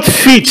am not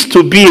fit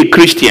to be a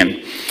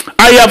Christian.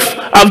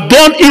 I've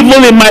done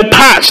evil in my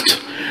past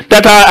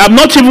that I am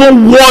not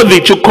even worthy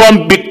to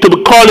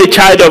be called a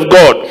child of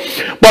God.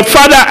 But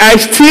Father,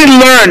 I still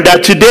learn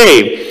that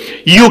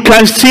today you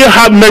can still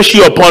have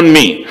mercy upon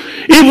me.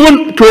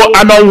 Even to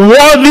an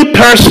unworthy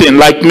person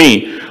like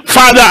me,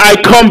 Father, I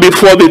come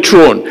before the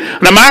throne.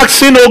 And I'm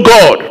asking, oh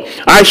God,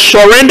 I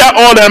surrender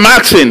all. I'm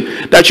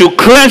asking that you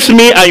cleanse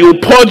me and you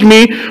purge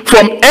me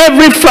from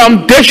every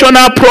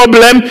foundational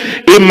problem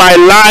in my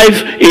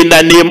life in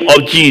the name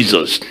of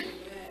Jesus.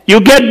 You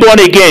get born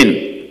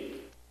again.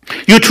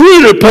 You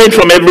truly repent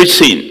from every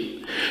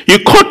sin.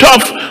 You cut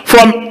off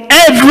from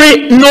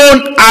every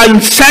known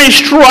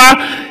ancestral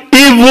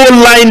evil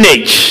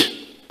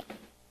lineage.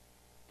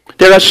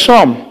 There are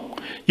some,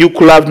 you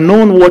could have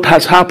known what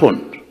has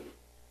happened,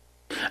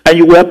 and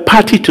you were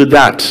party to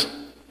that.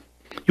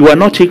 You are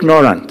not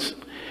ignorant.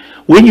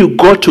 When you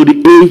got to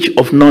the age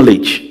of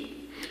knowledge,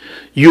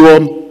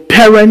 your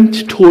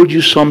parent told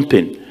you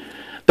something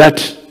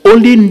that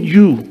only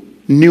you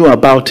knew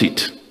about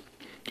it.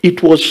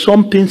 It was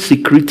something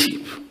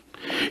secretive.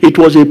 It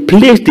was a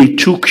place they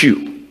took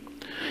you.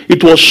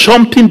 It was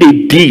something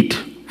they did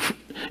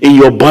in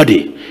your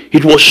body.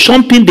 It was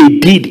something they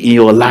did in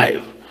your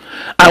life.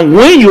 And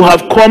when you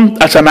have come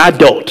as an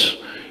adult,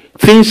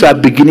 things are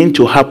beginning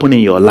to happen in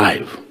your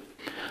life.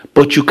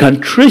 But you can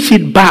trace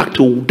it back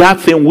to that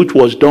thing which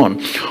was done.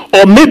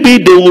 Or maybe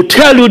they will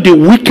tell you the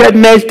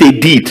wickedness they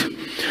did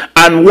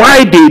and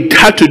why they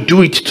had to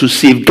do it to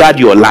safeguard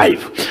your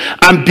life.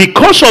 And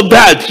because of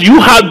that, you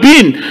have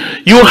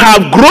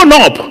grown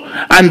up,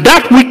 and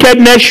that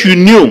wickedness you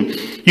knew,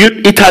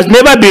 It has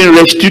never been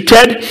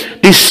restricted.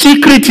 The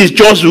secret is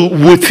just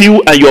with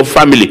you and your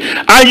family.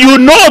 And you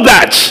know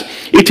that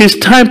it is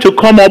time to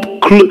come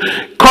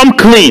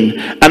clean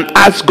and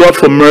ask God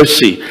for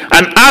mercy.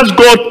 And ask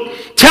God,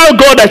 tell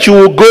God that you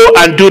will go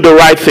and do the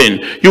right thing.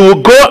 You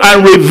will go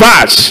and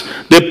reverse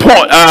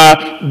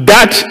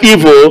that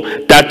evil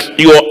that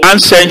your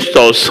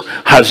ancestors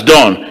has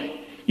done.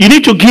 You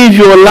need to give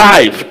your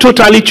life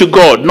totally to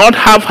God, not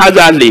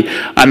haphazardly,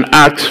 and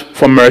ask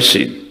for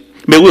mercy.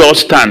 May we all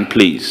stand,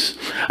 please,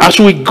 as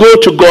we go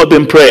to God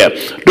in prayer.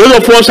 Those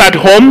of us at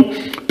home,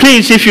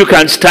 please, if you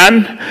can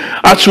stand,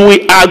 as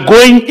we are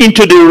going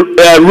into the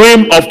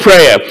realm of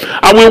prayer.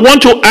 And we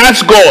want to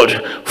ask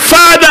God,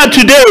 Father,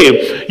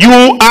 today,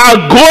 you are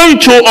going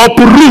to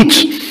uproot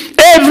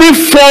every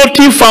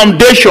faulty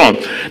foundation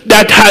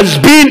that has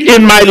been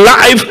in my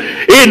life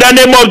in the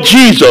name of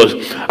Jesus.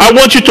 I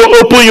want you to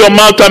open your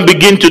mouth and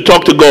begin to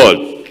talk to God.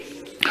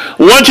 I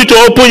want you to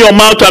open your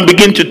mouth and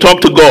begin to talk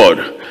to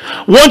God.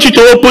 I want you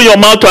to open your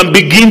mouth and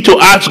begin to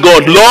ask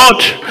God, Lord,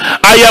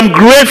 I am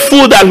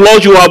grateful that,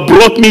 Lord, you have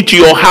brought me to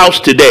your house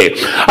today.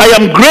 I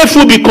am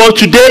grateful because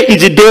today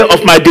is the day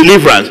of my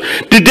deliverance.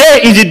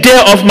 Today is the day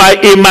of my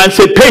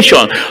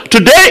emancipation.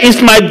 Today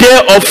is my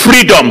day of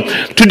freedom.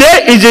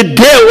 Today is the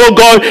day, oh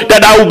God,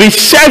 that I will be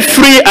set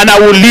free and I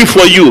will live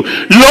for you.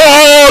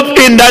 Lord,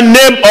 in the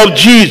name of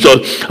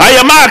Jesus, I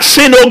am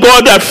asking, oh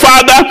God, that,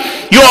 Father,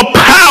 your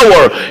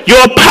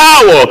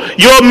power,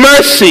 your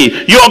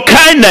mercy, your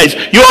kindness,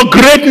 your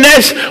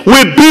greatness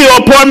will be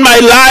upon my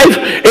life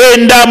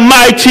in the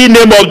mighty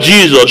name of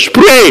Jesus.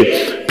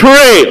 Pray.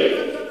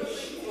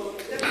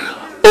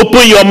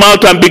 Open your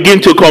mouth and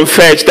begin to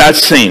confess that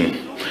sin.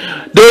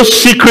 Those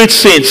secret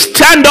sins.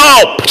 Stand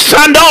up.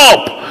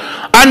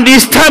 And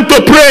it's time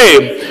to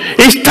pray.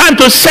 It's time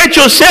to set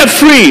yourself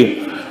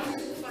free.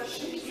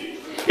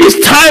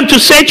 It's time to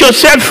set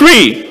yourself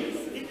free.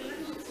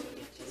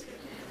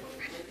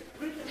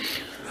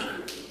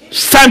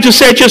 It's time to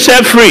set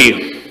yourself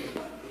free.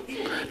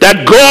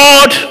 That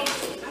God,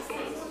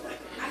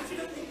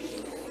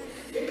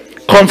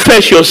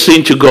 confess your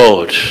sin to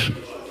God.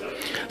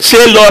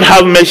 Say, Lord,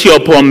 have mercy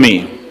upon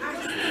me.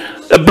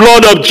 The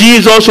blood of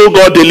Jesus, oh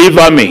God,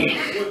 deliver me.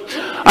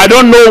 I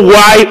don't know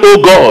why,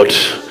 oh God,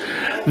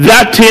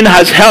 that thing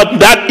has helped,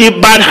 that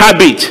bad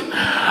habit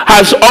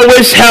has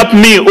always helped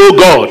me, oh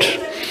God.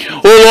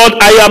 Oh Lord,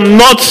 I am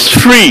not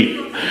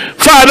free.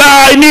 Father,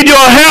 I need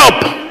your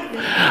help.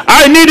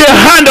 I need a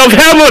hand of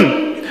heaven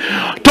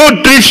to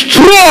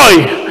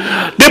destroy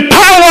the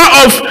power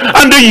of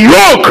and the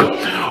yoke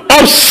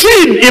of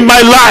sin in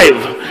my life.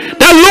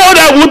 That, Lord,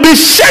 I will be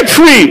set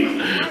free.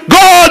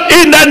 God,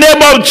 in the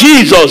name of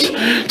Jesus,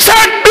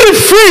 set me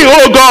free,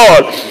 oh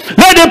God.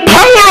 Let the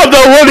power of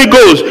the Holy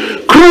Ghost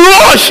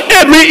crush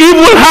every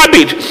evil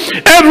habit,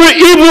 every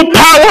evil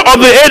power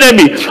of the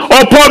enemy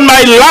upon my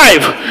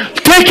life.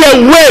 Take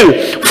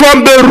away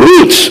from the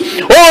roots,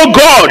 oh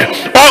God,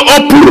 or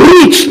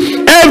uproot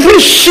every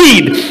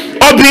seed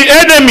of the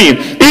enemy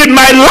in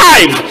my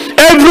life,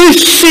 every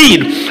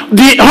seed,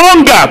 the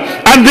hunger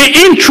and the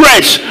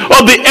interest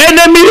of the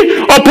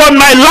enemy upon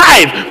my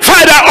life.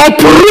 Father,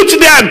 uproot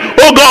them,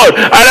 oh God,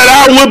 and that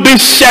I will be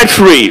set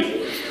free.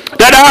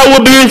 That I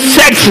will be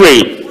set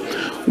free.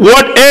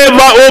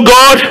 Whatever, oh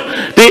God,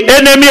 the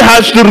enemy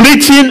has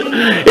written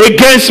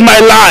against my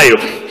life,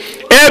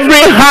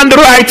 every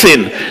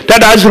handwriting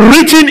that has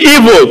written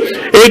evil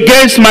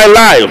against my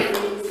life,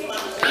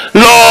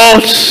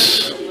 Lord,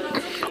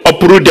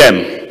 uproot them.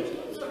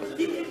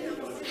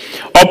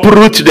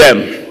 Uproot them.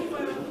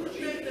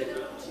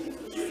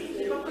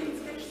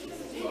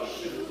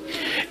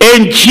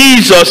 In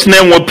Jesus'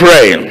 name we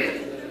pray.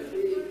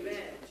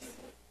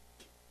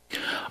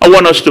 I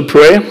want us to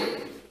pray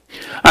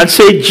and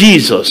say,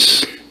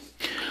 Jesus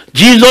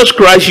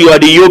Christ, you are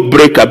the yoke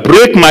breaker.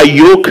 Break my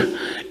yoke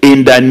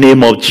in the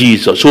name of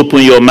Jesus.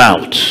 Open your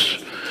mouth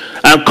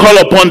and call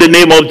upon the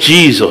name of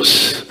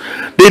Jesus.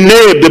 The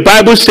name, the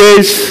Bible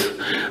says,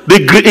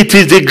 it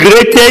is the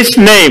greatest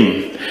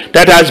name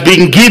that has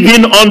been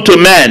given unto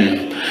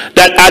man,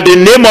 that at the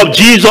name of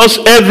Jesus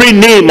every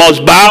knee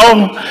must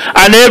bow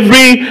and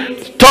every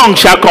tongue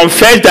shall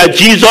confess that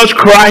Jesus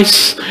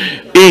Christ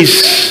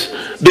is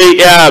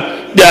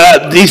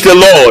the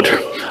Lord.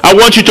 I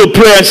want you to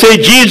pray and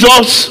say,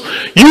 Jesus,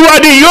 you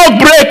are the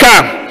yoke breaker.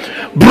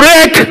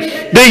 Break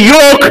the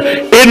yoke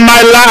in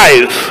my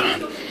life.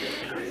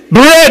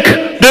 Break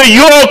the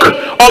yoke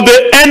of the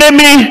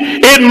enemy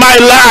in my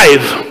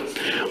life.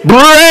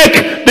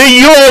 Break the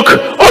yoke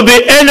of the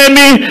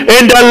enemy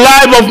in the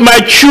life of my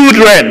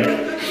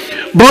children.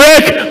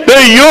 Break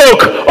the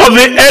yoke of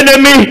the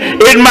enemy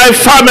in my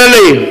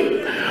family.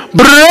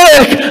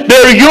 Break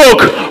the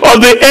yoke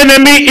of the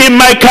enemy in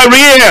my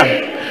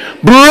career.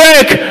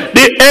 Break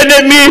the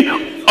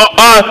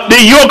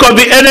yoke of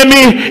the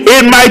enemy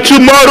in my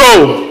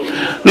tomorrow.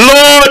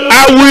 Lord,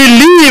 I will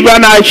live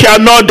and I shall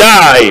not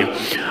die.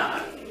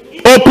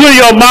 Open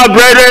your mouth,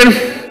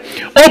 brethren.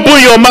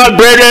 Open your mouth,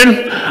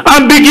 brethren,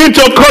 and begin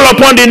to call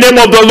upon the name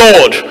of the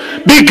Lord.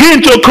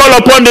 Begin to call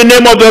upon the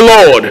name of the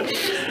Lord.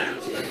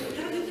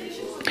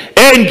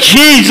 In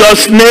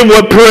Jesus' name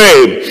we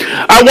pray.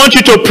 I want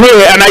you to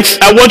pray, and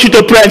I want you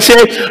to pray and say,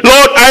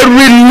 Lord, I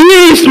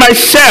release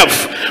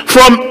myself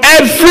from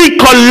every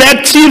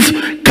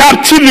collective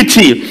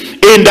captivity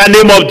in the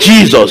name of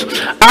Jesus.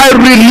 I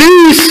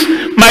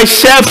release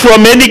myself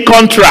from any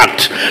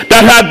contract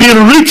that have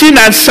been written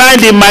and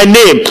signed in my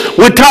name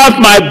without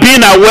my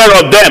being aware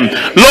of them.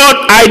 Lord,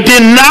 I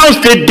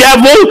denounce the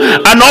devil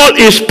and all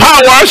his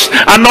powers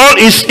and all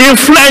his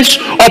influence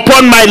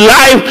upon my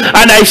life,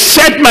 and I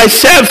set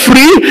myself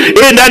free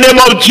in the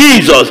name of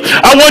Jesus.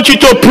 I want you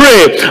to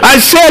pray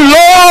and say,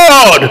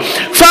 Lord,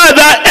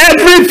 Father,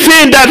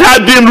 everything that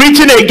has been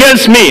written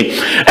against me,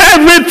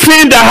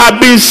 everything that has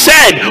been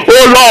said,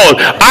 oh Lord,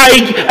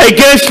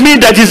 against me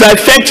that is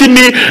affecting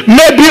me,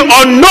 maybe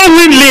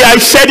unknowingly I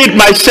said it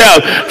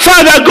myself.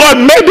 Father God,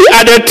 maybe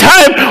at the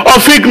time of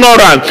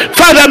ignorance,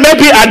 Father,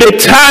 maybe at the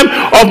time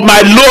of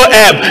my low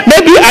ebb,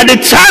 maybe at the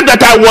time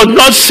that I was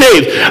not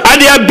saved, and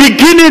they are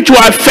beginning to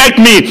affect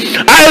me.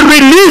 I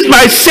release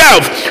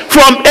myself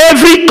from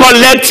every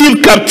collective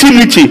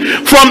captivity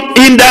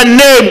in the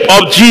name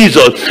of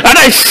Jesus, and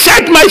I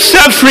set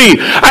myself free.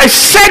 I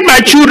set my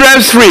children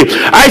free.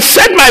 I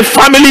set my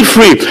family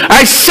free.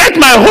 I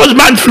set my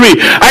husband free.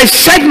 I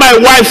set my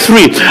wife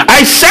free.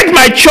 I set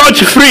my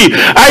church free.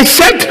 I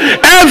set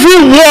every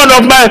one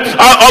of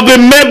the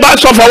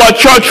members of our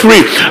church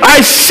free.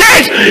 I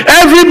set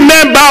every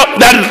member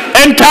that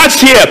enters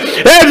here,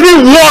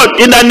 everyone,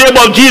 in the name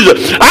of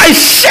Jesus. I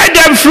set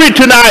them free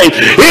tonight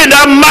in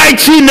the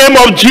mighty name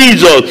of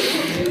Jesus.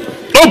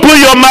 Open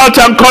your mouth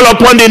and call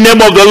upon the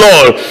name of the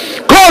Lord.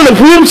 Call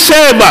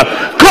whomsoever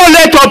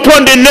calleth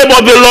upon the name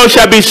of the Lord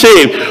shall be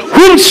saved.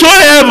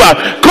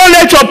 Whomsoever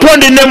calleth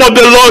upon the name of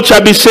the Lord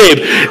shall be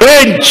saved.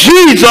 In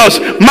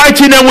Jesus'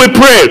 mighty name we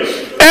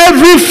pray.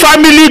 Every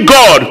family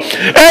god,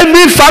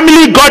 every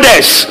family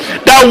goddess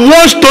that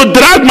wants to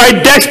drag my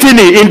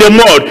destiny in the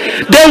mud,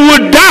 they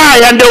will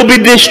die and they will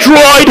be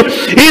destroyed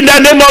in the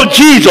name of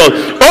Jesus.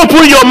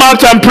 Open your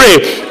mouth and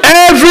pray.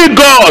 Every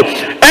god,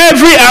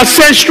 every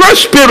ancestral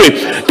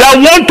spirit that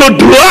want to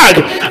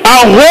drag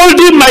are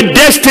holding my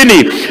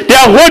destiny. They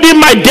are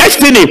holding my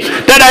destiny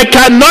that I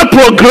cannot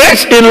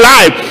progress in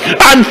life,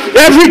 and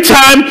every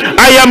time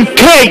I am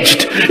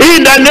caged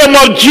in the name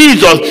of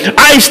Jesus,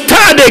 I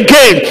stand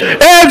against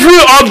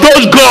every of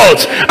those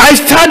gods. I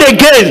stand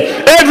against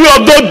every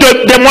of those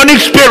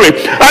demonic spirits,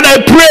 and I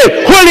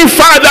pray, Holy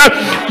Father,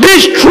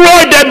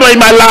 destroy them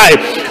in my life.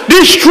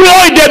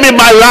 Destroy them in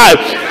my life.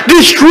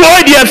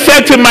 Destroy the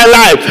effect in my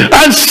life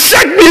and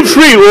set me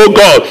free, oh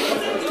God.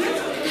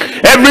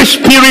 Every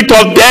spirit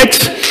of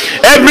death,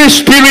 every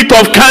spirit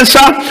of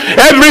cancer,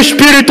 every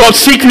spirit of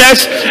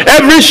sickness,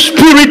 every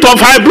spirit of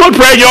high blood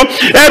pressure,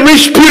 every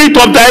spirit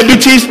of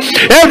diabetes,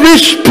 every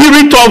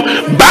spirit of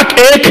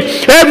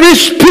backache, every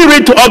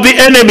spirit of the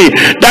enemy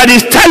that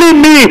is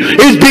telling me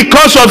is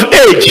because of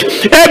age.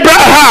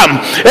 Abraham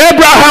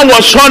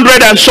was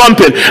 100 and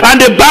something, and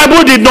the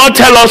Bible did not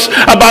tell us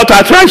about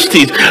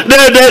arthritis.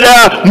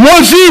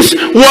 Moses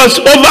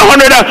was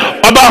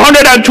about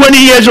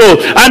 120 years old,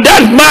 and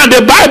that man,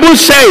 the Bible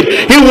said,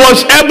 he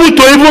was able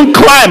to even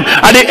climb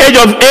at the age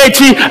of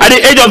 80, at the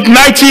age of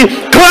 90,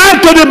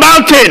 climb to the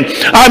mountain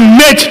and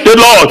meet the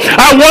Lord.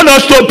 I want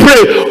us to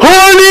pray,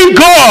 Holy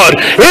God,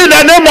 in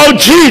the name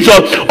of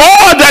Jesus,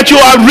 all that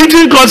you have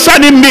written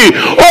concerning me,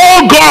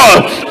 oh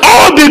God,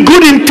 all the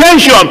good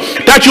intention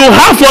that you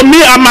have for me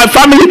and my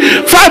family,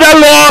 Father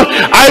Lord,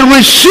 I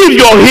receive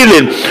your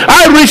healing.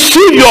 I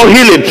receive your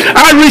healing.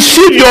 I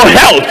receive your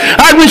health.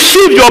 I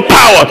receive your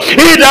power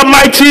in the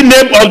mighty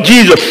name of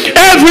Jesus.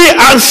 Every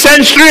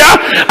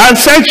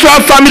ancestral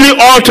family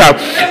altar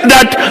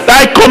that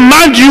I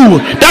command you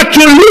that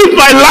to live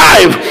my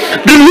life,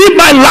 to live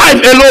my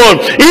life alone,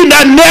 in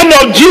the name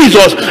of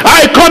Jesus,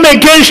 I come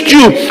against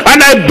you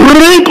and I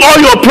bring all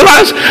your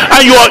plans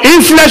and your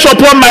influence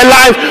upon my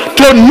life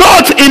to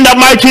naught in the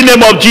mighty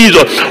name of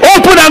Jesus.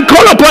 Open and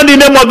call upon the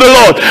name of the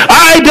Lord.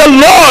 I, the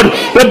Lord,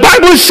 the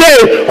Bible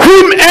says,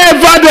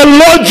 whomever the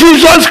Lord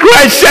Jesus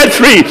Christ set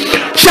free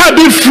shall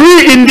be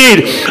free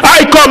indeed.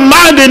 I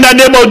command in the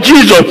name of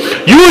Jesus,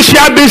 you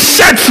shall be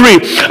set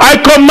free. I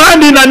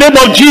command in the name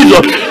of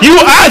Jesus, you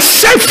are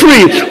set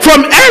free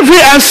from every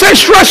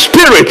ancestral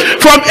spirit,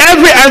 from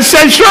every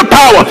ancestral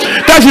power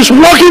that is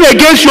working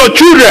against your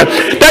children,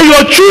 that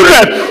your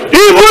children,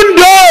 even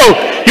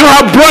though you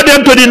have brought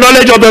them to the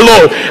knowledge of the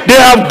Lord, they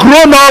have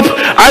grown up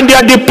and they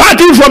are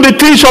departing from the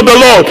things of the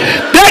Lord.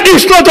 That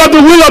is not of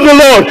the will of the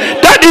Lord.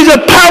 That is a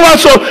power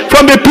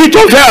from the pit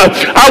of hell.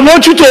 I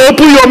want you to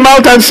open your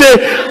mouth and say,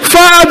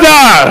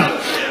 Father,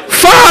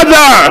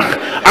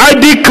 I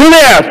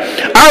declare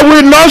I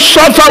will not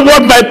suffer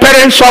what my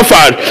parents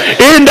suffered.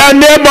 In the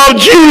name of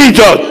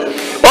Jesus,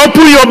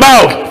 open your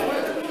mouth.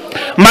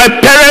 My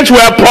parents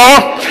were poor,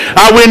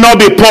 I will not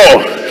be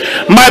poor.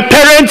 My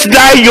parents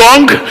died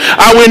young,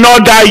 I will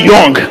not die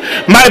young.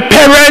 My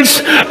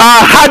parents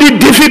had it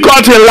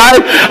difficult in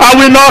life, I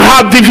will not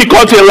have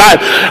difficulty in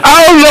life.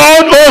 Oh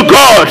Lord, oh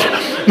God,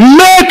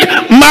 make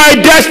my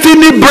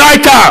destiny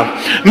brighter.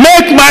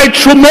 Make my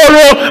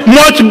tomorrow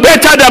much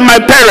better than my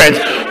parents.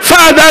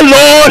 Father,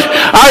 Lord,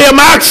 I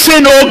am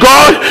asking, oh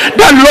God,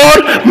 that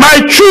Lord, my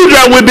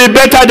children will be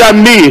better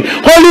than me.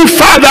 Holy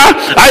Father,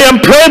 I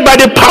am praying by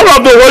the power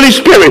of the Holy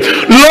Spirit.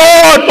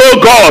 Lord, oh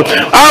God,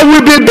 I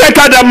will be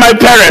better than my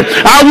parents.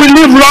 I will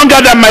live longer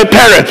than my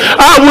parents.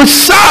 I will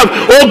serve,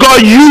 oh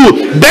God,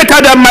 you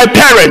better than my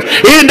parents.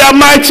 In the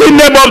mighty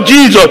name of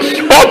Jesus,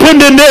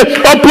 open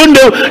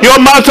your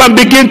mouth and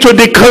begin to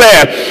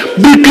declare.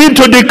 Begin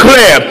to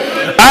declare.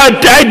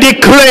 I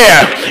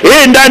declare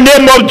in the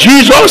name of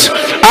Jesus,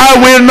 I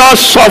will not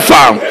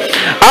suffer.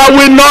 I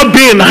will not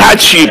be in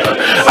hardship.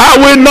 I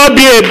will not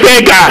be a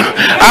beggar.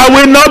 I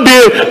will not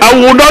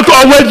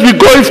always be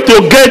going to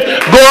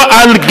go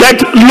and get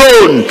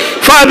loan.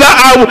 Father,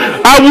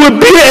 I will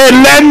be a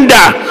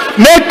lender.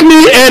 Make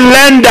me a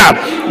lender.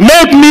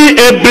 Make me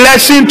a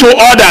blessing to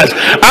others.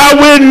 I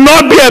will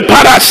not be a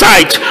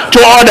parasite to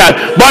others,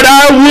 but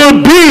I will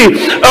be,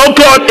 oh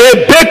God,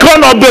 a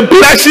beacon of the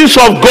blessings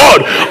of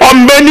God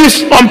on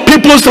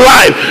people's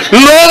lives.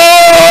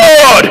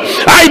 Lord,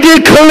 I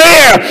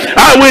declare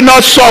I will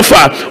not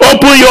suffer.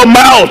 Open your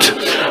mouth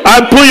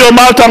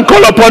and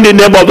call upon the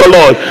name of the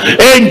Lord.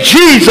 In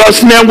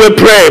Jesus' name we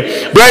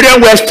pray.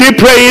 Brethren, we're still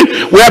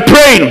praying. We are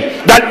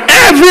praying that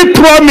every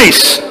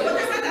promise,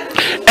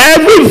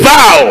 every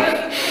vow,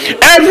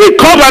 every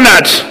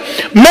covenant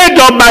made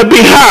on my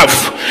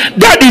behalf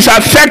that is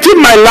affecting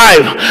my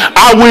life,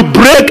 I will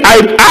break.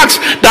 I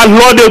ask that,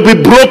 Lord, they will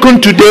be broken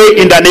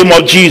today in the name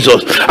of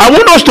Jesus. I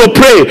want us to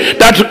pray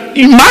that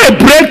my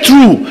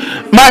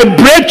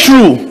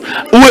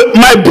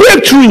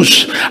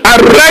breakthroughs are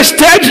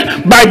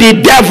arrested by the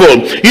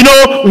devil. You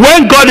know,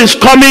 when God is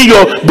coming,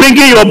 you're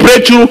bringing your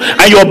breakthrough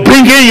and you're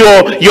bringing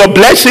your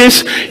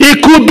blessings.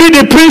 It could be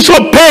the prince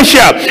of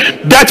Persia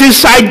that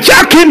is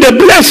hijacking the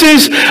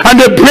blessings and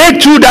the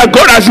breakthrough that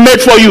God has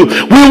made for you.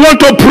 We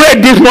want to pray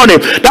this morning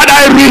that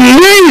I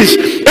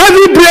release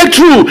every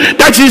breakthrough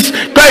that is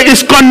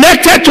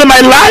connected to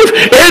my life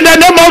in the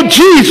name of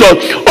Jesus.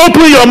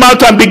 Open your mouth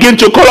and begin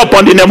to call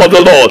upon the name of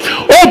the Lord.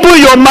 Open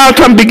your mouth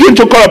and begin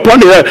to call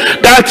upon the Lord,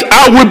 that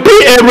I will be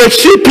a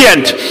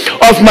recipient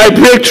of my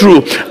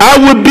breakthrough.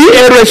 I will be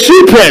a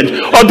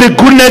recipient of the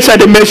goodness and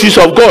the mercies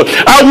of God.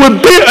 I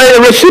will be a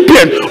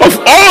recipient of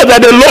all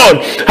that the Lord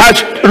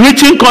has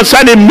written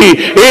concerning me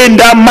in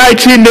the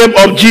mighty name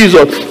of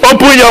Jesus.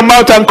 Open your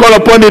mouth and call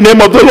upon the name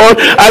of the Lord,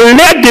 and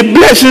let the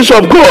blessings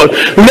of God,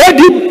 let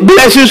the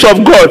blessings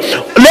of God,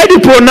 let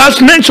the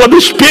pronouncements of the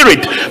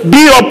Spirit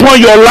be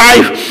upon your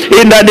life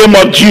in the name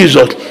of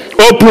Jesus.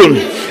 Open.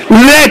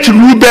 Let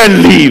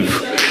Reuben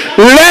live.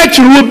 Let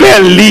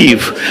Reuben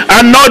live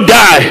and not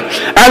die,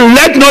 and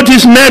let not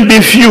his men be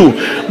few.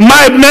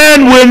 My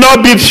men will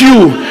not be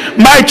few.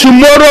 My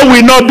tomorrow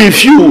will not be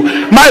few.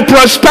 My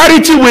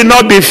prosperity will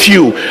not be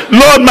few.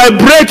 Lord, my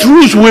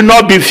breakthroughs will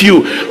not be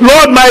few.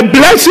 Lord, my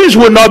blessings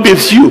will not be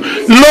few.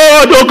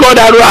 Lord, oh God,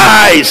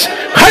 arise.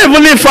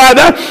 Heavenly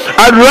Father,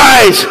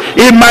 arise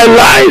in my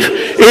life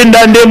in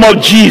the name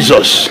of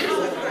Jesus.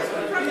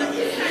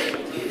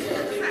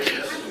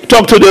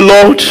 Talk to the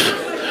Lord.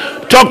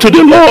 Talk to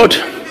the Lord.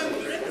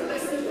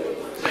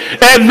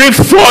 Every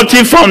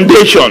faulty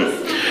foundation,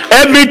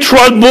 every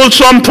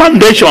troublesome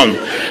foundation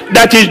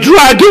that is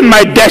dragging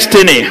my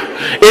destiny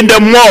in the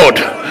mud,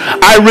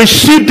 I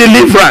receive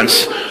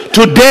deliverance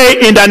today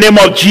in the name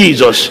of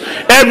Jesus.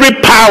 Every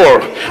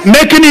power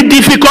making it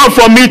difficult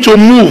for me to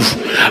move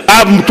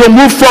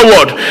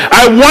forward,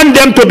 I want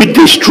them to be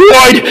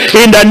destroyed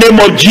in the name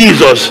of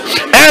Jesus.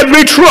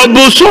 Every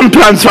troublesome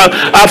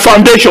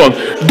foundation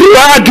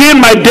dragging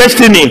my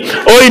destiny,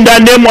 oh, in the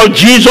name of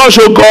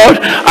Jesus, oh God,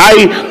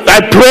 I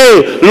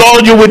pray,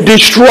 Lord, you will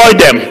destroy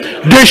them.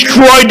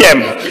 Destroy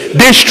them.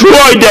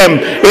 Destroy them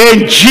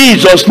in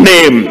Jesus'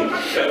 name.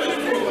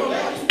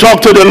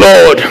 Talk to the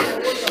Lord.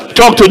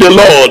 Talk to the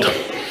Lord.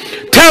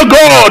 Tell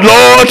God,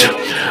 Lord,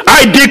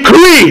 I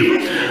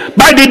decree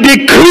by the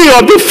decree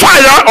of the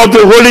fire of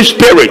the Holy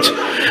Spirit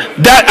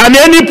that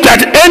any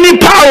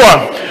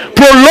power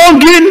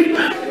prolonging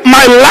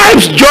my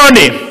life's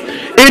journey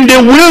in the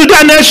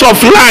wilderness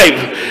of life,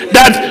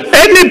 that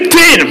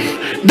anything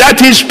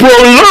that is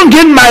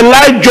prolonging my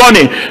life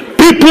journey,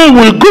 people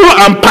will go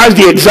and pass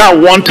the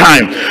exam one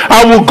time.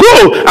 I will go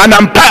and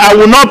I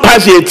will not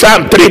pass the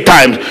exam 3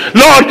 times.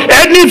 Lord,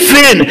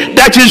 anything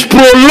that is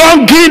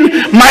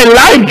prolonging my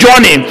life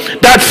journey,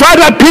 that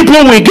Father,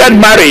 people will get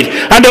married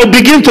and they'll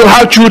begin to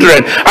have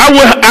children. I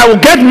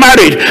will get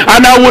married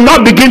and I will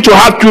not begin to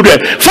have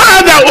children.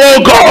 Father,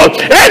 oh God,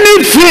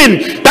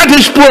 anything that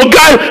is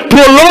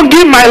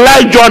prolonging my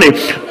life journey,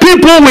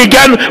 people will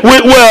get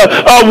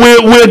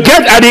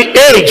at the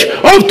age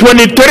of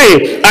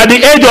 23, at the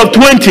age of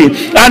 20,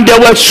 and there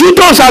were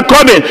suitors are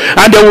coming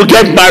and they will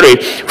get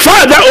married.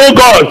 Father, oh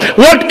God,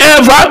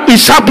 whatever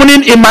is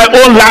happening in my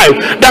own life,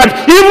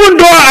 that even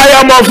though I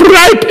am of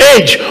ripe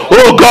age,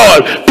 oh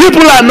God,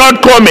 people are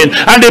not coming,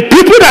 and the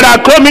people that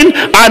are coming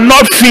are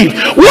not fit.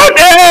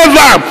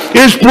 Whatever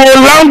is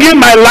prolonging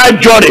my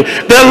life journey,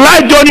 the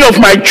life journey of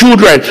my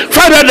children,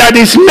 Father, that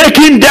is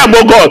making them,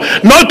 oh God,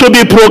 not to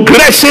be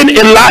progressing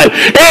in life,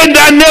 in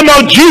the name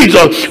of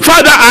Jesus,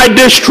 Father, I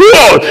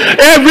destroy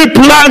every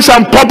plans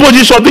and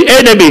purposes of the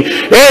enemy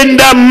in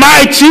the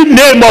mighty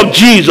name of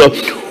Jesus.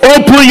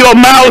 Open your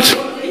mouth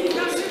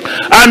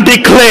and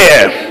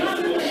declare.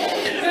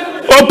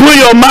 Open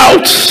your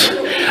mouth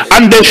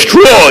and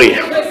destroy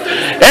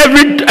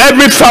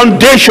every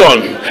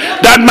foundation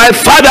that my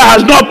Father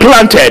has not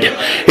planted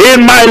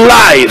in my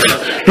life.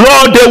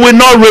 Lord, they will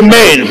not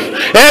remain.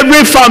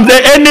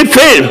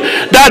 Anything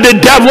that the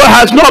devil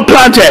has not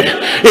planted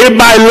in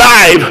my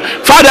life,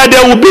 Father,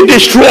 they will be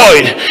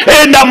destroyed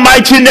in the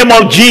mighty name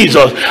of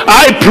Jesus.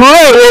 I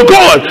pray, oh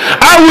God,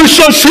 I will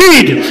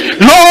succeed.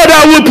 Lord,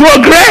 I will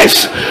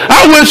progress.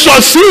 I will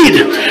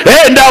succeed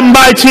in the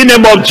mighty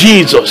name of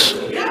Jesus.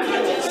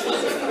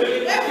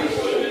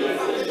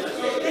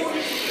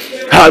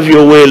 Have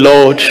your way,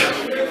 Lord.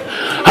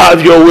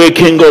 Have your way,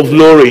 King of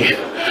glory.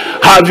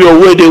 Have your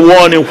way, the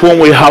one in whom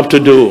we have to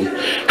do.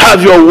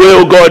 Have your way,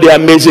 oh God, the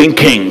amazing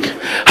King.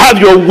 Have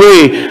your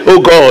way, oh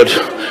God,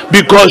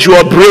 because you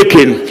are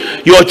breaking,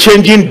 you are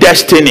changing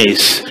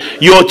destinies.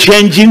 You are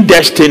changing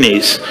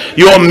destinies.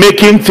 You are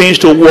making things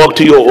to work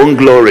to your own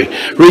glory.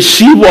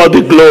 Receive all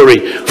the glory.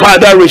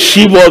 Father,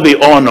 receive all the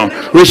honor.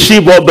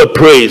 Receive all the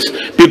praise,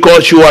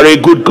 because you are a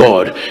good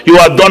God. You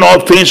have done all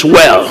things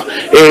well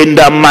in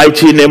the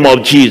mighty name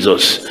of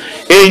Jesus.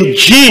 In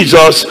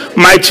Jesus'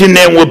 mighty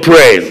name we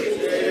pray.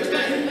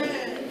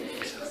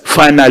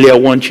 Finally, I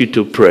want you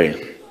to pray.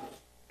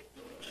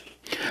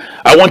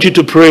 I want you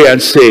to pray and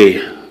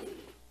say,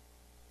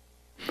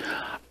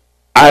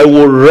 I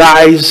will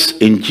rise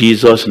in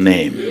Jesus'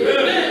 name.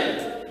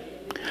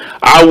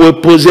 I will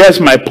possess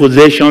my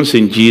possessions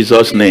in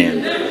Jesus'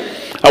 name.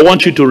 I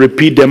want you to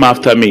repeat them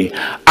after me.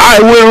 I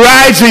will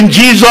rise in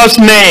Jesus'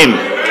 name.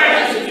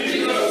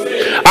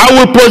 I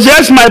will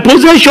possess my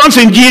possessions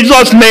in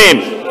Jesus'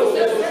 name.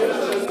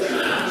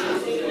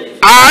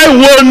 I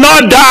will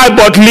not die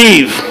but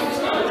live.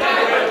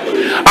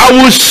 I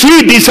will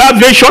see the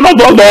salvation of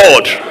the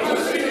Lord.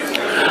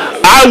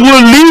 I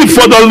will live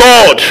for the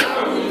Lord.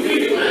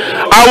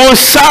 I will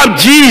serve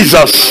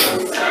Jesus.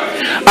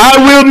 I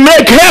will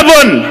make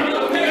heaven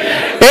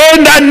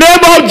in the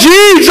name of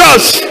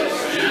Jesus.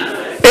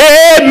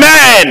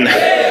 Amen.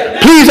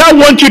 Please, I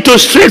want you to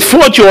stretch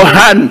forth your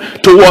hand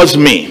towards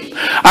me.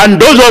 And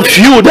those of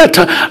you that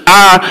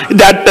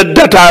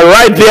are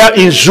right there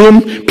in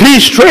Zoom,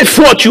 please stretch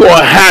forth your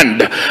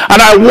hand.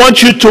 And I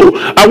want you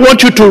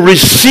to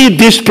receive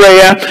this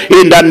prayer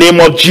in the name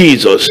of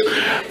Jesus.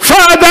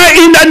 Father,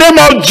 in the name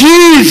of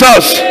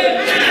Jesus.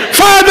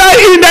 Father,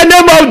 in the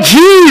name of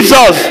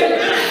Jesus.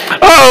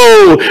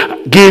 Oh,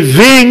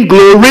 giving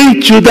glory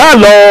to the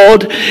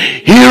Lord.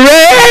 He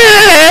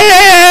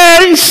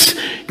reigns.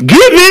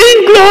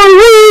 Giving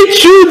glory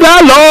to the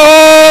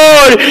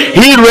Lord.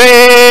 He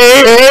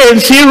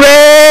reigns. He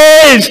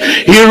reigns.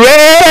 He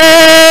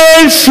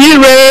reigns. He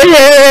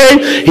reigns.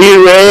 He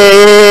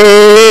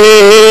reigns.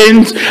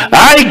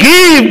 I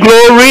give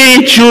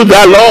glory to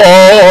the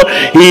Lord.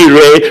 He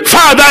reigns.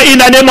 Father,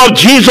 in the name of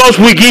Jesus,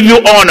 we give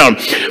you honor.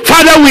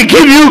 Father, we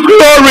give you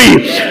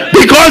glory,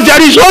 because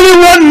there is only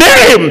one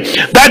name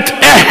that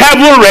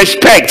heaven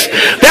respects.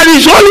 There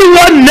is only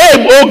one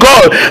name, oh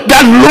God,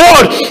 that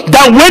Lord,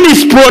 that when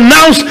it's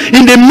pronounced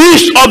in the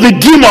midst of the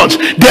demons,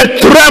 they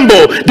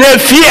tremble, they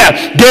fear,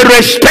 they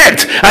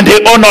respect, and they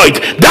honor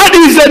it. That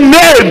is the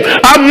name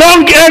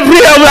among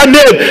every other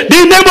name,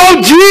 the name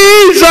of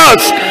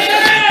Jesus.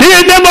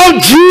 In the name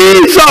of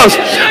Jesus.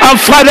 And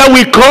Father,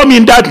 we come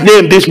in that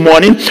name this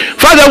morning.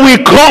 Father,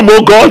 we come,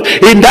 oh God,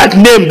 in that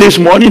name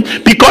this morning,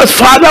 because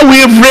Father,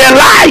 we've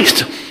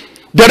realized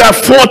there are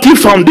 40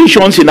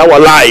 foundations in our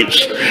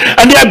lives,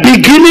 and they are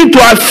beginning to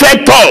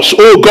affect us,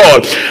 oh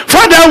God.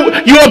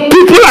 Father, your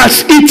people are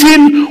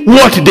eating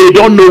what they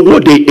don't know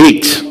what they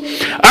ate.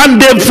 And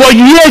then for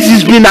years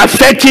it's been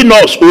affecting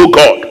us, oh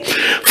God.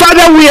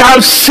 Father, we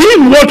have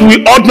seen what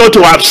we ought not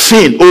to have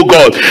seen, oh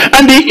God.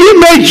 And the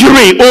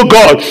imagery, oh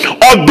God,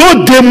 of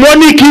those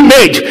demonic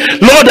image,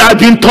 Lord, has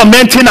been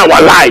tormenting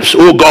our lives,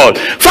 oh God.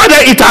 Father,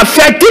 it's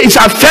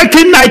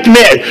affecting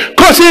nightmares,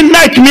 causing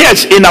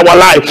nightmares in our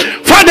life.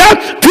 Father,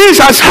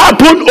 this has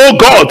happened, oh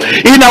God,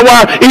 in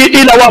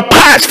our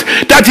past,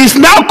 that is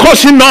now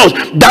causing us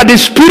that the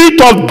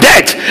spirit of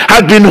death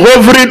has been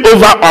hovering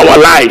over our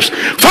lives.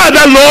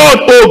 Father,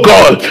 Lord, oh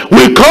God,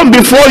 we come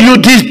before you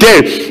this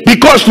day,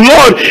 because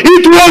Lord,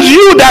 it was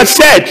you that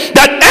said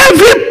that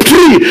every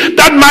tree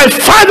that my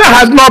Father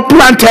has not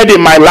planted in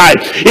my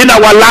life, in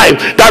our life,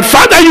 that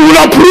Father, you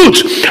will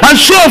uproot. And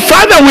so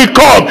Father, we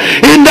come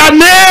in the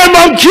name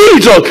of of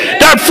Jesus,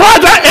 that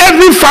Father,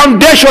 every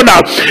foundational,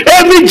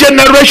 every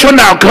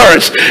generational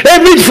curse,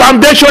 every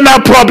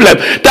foundational problem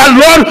that,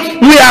 Lord,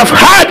 we have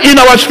had in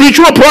our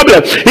spiritual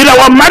problem, in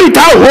our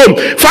marital home,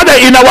 Father,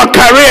 in our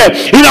career,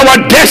 in our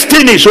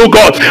destinies, oh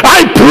God,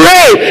 I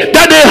pray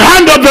that the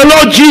hand of the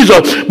Lord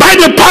Jesus, by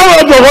the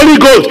power of the Holy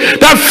Ghost,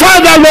 that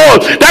Father,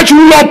 Lord, that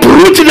you will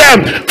uproot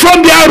them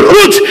from their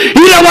roots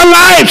in our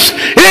lives,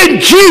 in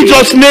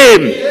Jesus'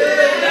 name.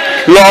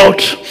 Lord,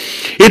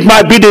 it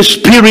might be the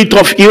spirit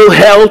of ill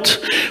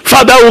health,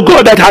 Father, oh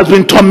God, that has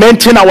been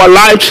tormenting our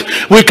lives.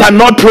 We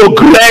cannot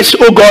progress,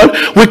 oh God.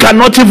 We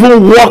cannot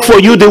even walk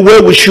for you the way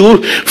we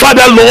should.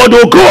 Father, Lord,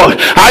 oh God,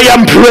 I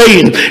am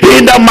praying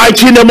in the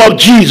mighty name of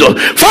Jesus.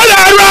 Father,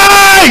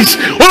 arise,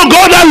 oh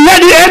God, and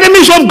let the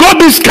enemies of God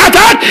be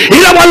scattered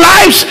in our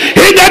lives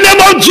in the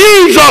name of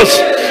Jesus.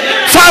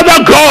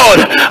 Father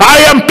God,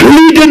 I am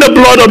pleading the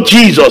blood of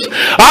Jesus.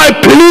 I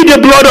plead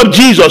the blood of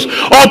Jesus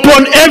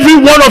upon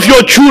every one of your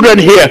children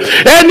here.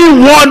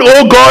 Anyone,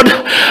 oh God,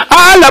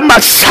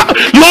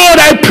 Lord,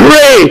 I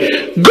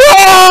pray,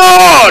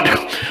 God,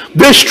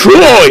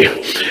 destroy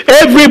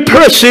every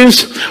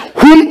person's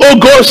whom, oh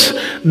God,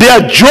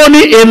 their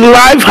journey in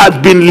life has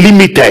been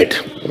limited.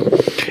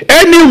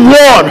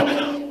 Anyone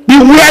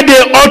where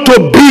they ought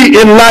to be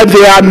in life,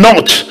 they are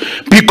not,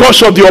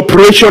 because of the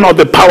operation of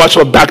the powers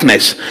of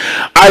darkness.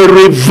 I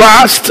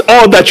reversed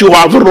all that you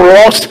have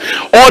lost,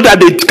 all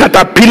that the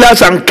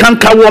caterpillars and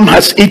cankerworm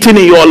has eaten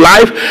in your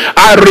life.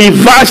 I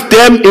reversed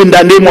them in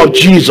the name of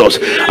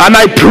Jesus. And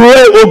I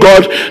pray, oh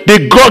God,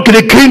 the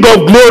King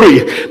of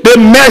glory,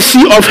 the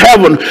mercy of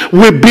heaven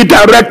will be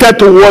directed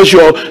towards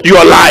your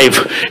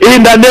life.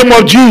 In the name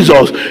of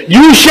Jesus,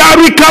 you shall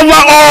recover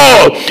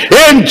all.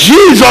 In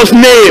Jesus'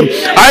 name,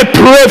 I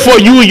pray for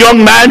you,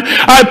 young man.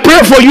 I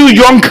pray for you,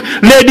 young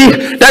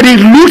lady, that it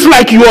looks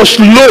like you are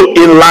slow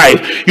in life,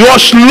 you are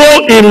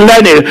slow in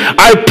learning.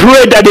 I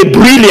pray that the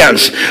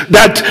brilliance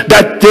that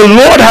the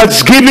Lord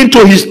has given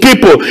to his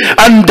people,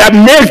 and that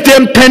makes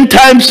them 10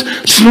 times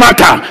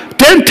smarter,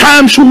 10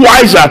 times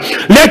wiser,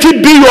 let it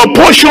be your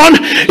portion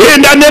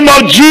in the name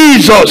of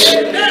Jesus.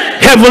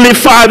 Heavenly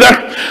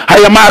Father,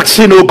 I am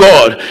asking, oh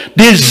God,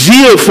 the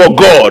zeal for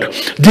God,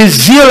 the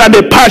zeal and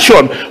the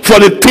passion for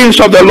the things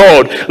of the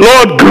Lord.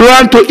 Lord,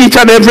 grant to each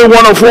and every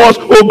one of us,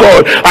 oh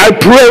God, I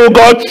pray, oh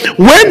God,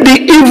 when the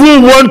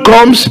evil one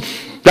comes,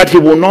 that he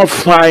will not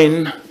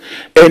find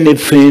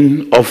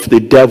anything of the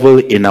devil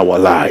in our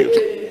lives.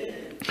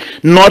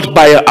 Not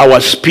by our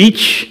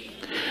speech,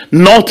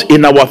 not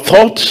in our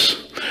thoughts,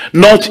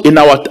 not in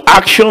our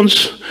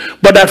actions,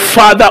 but that,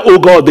 Father, oh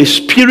God, the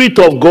Spirit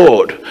of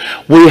God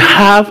will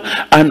have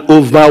an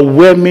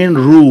overwhelming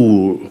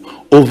rule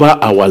over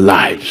our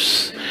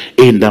lives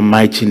in the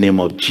mighty name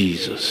of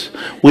Jesus.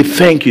 We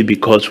thank you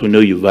because we know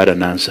you've had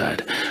an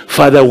answered.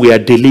 Father, we are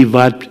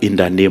delivered in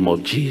the name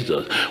of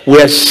Jesus.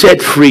 We are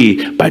set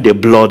free by the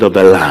blood of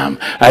the Lamb.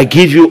 I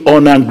give you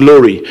honor and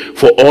glory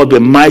for all the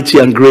mighty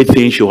and great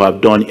things you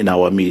have done in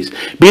our midst.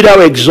 Be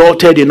thou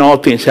exalted in all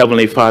things,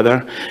 Heavenly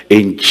Father.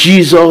 In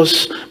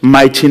Jesus'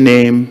 mighty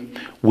name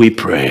we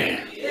pray.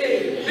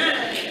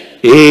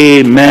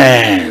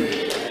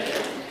 Amen.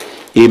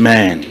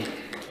 Amen.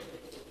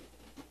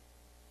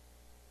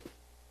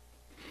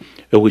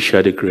 And we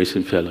share the grace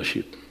and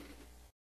fellowship.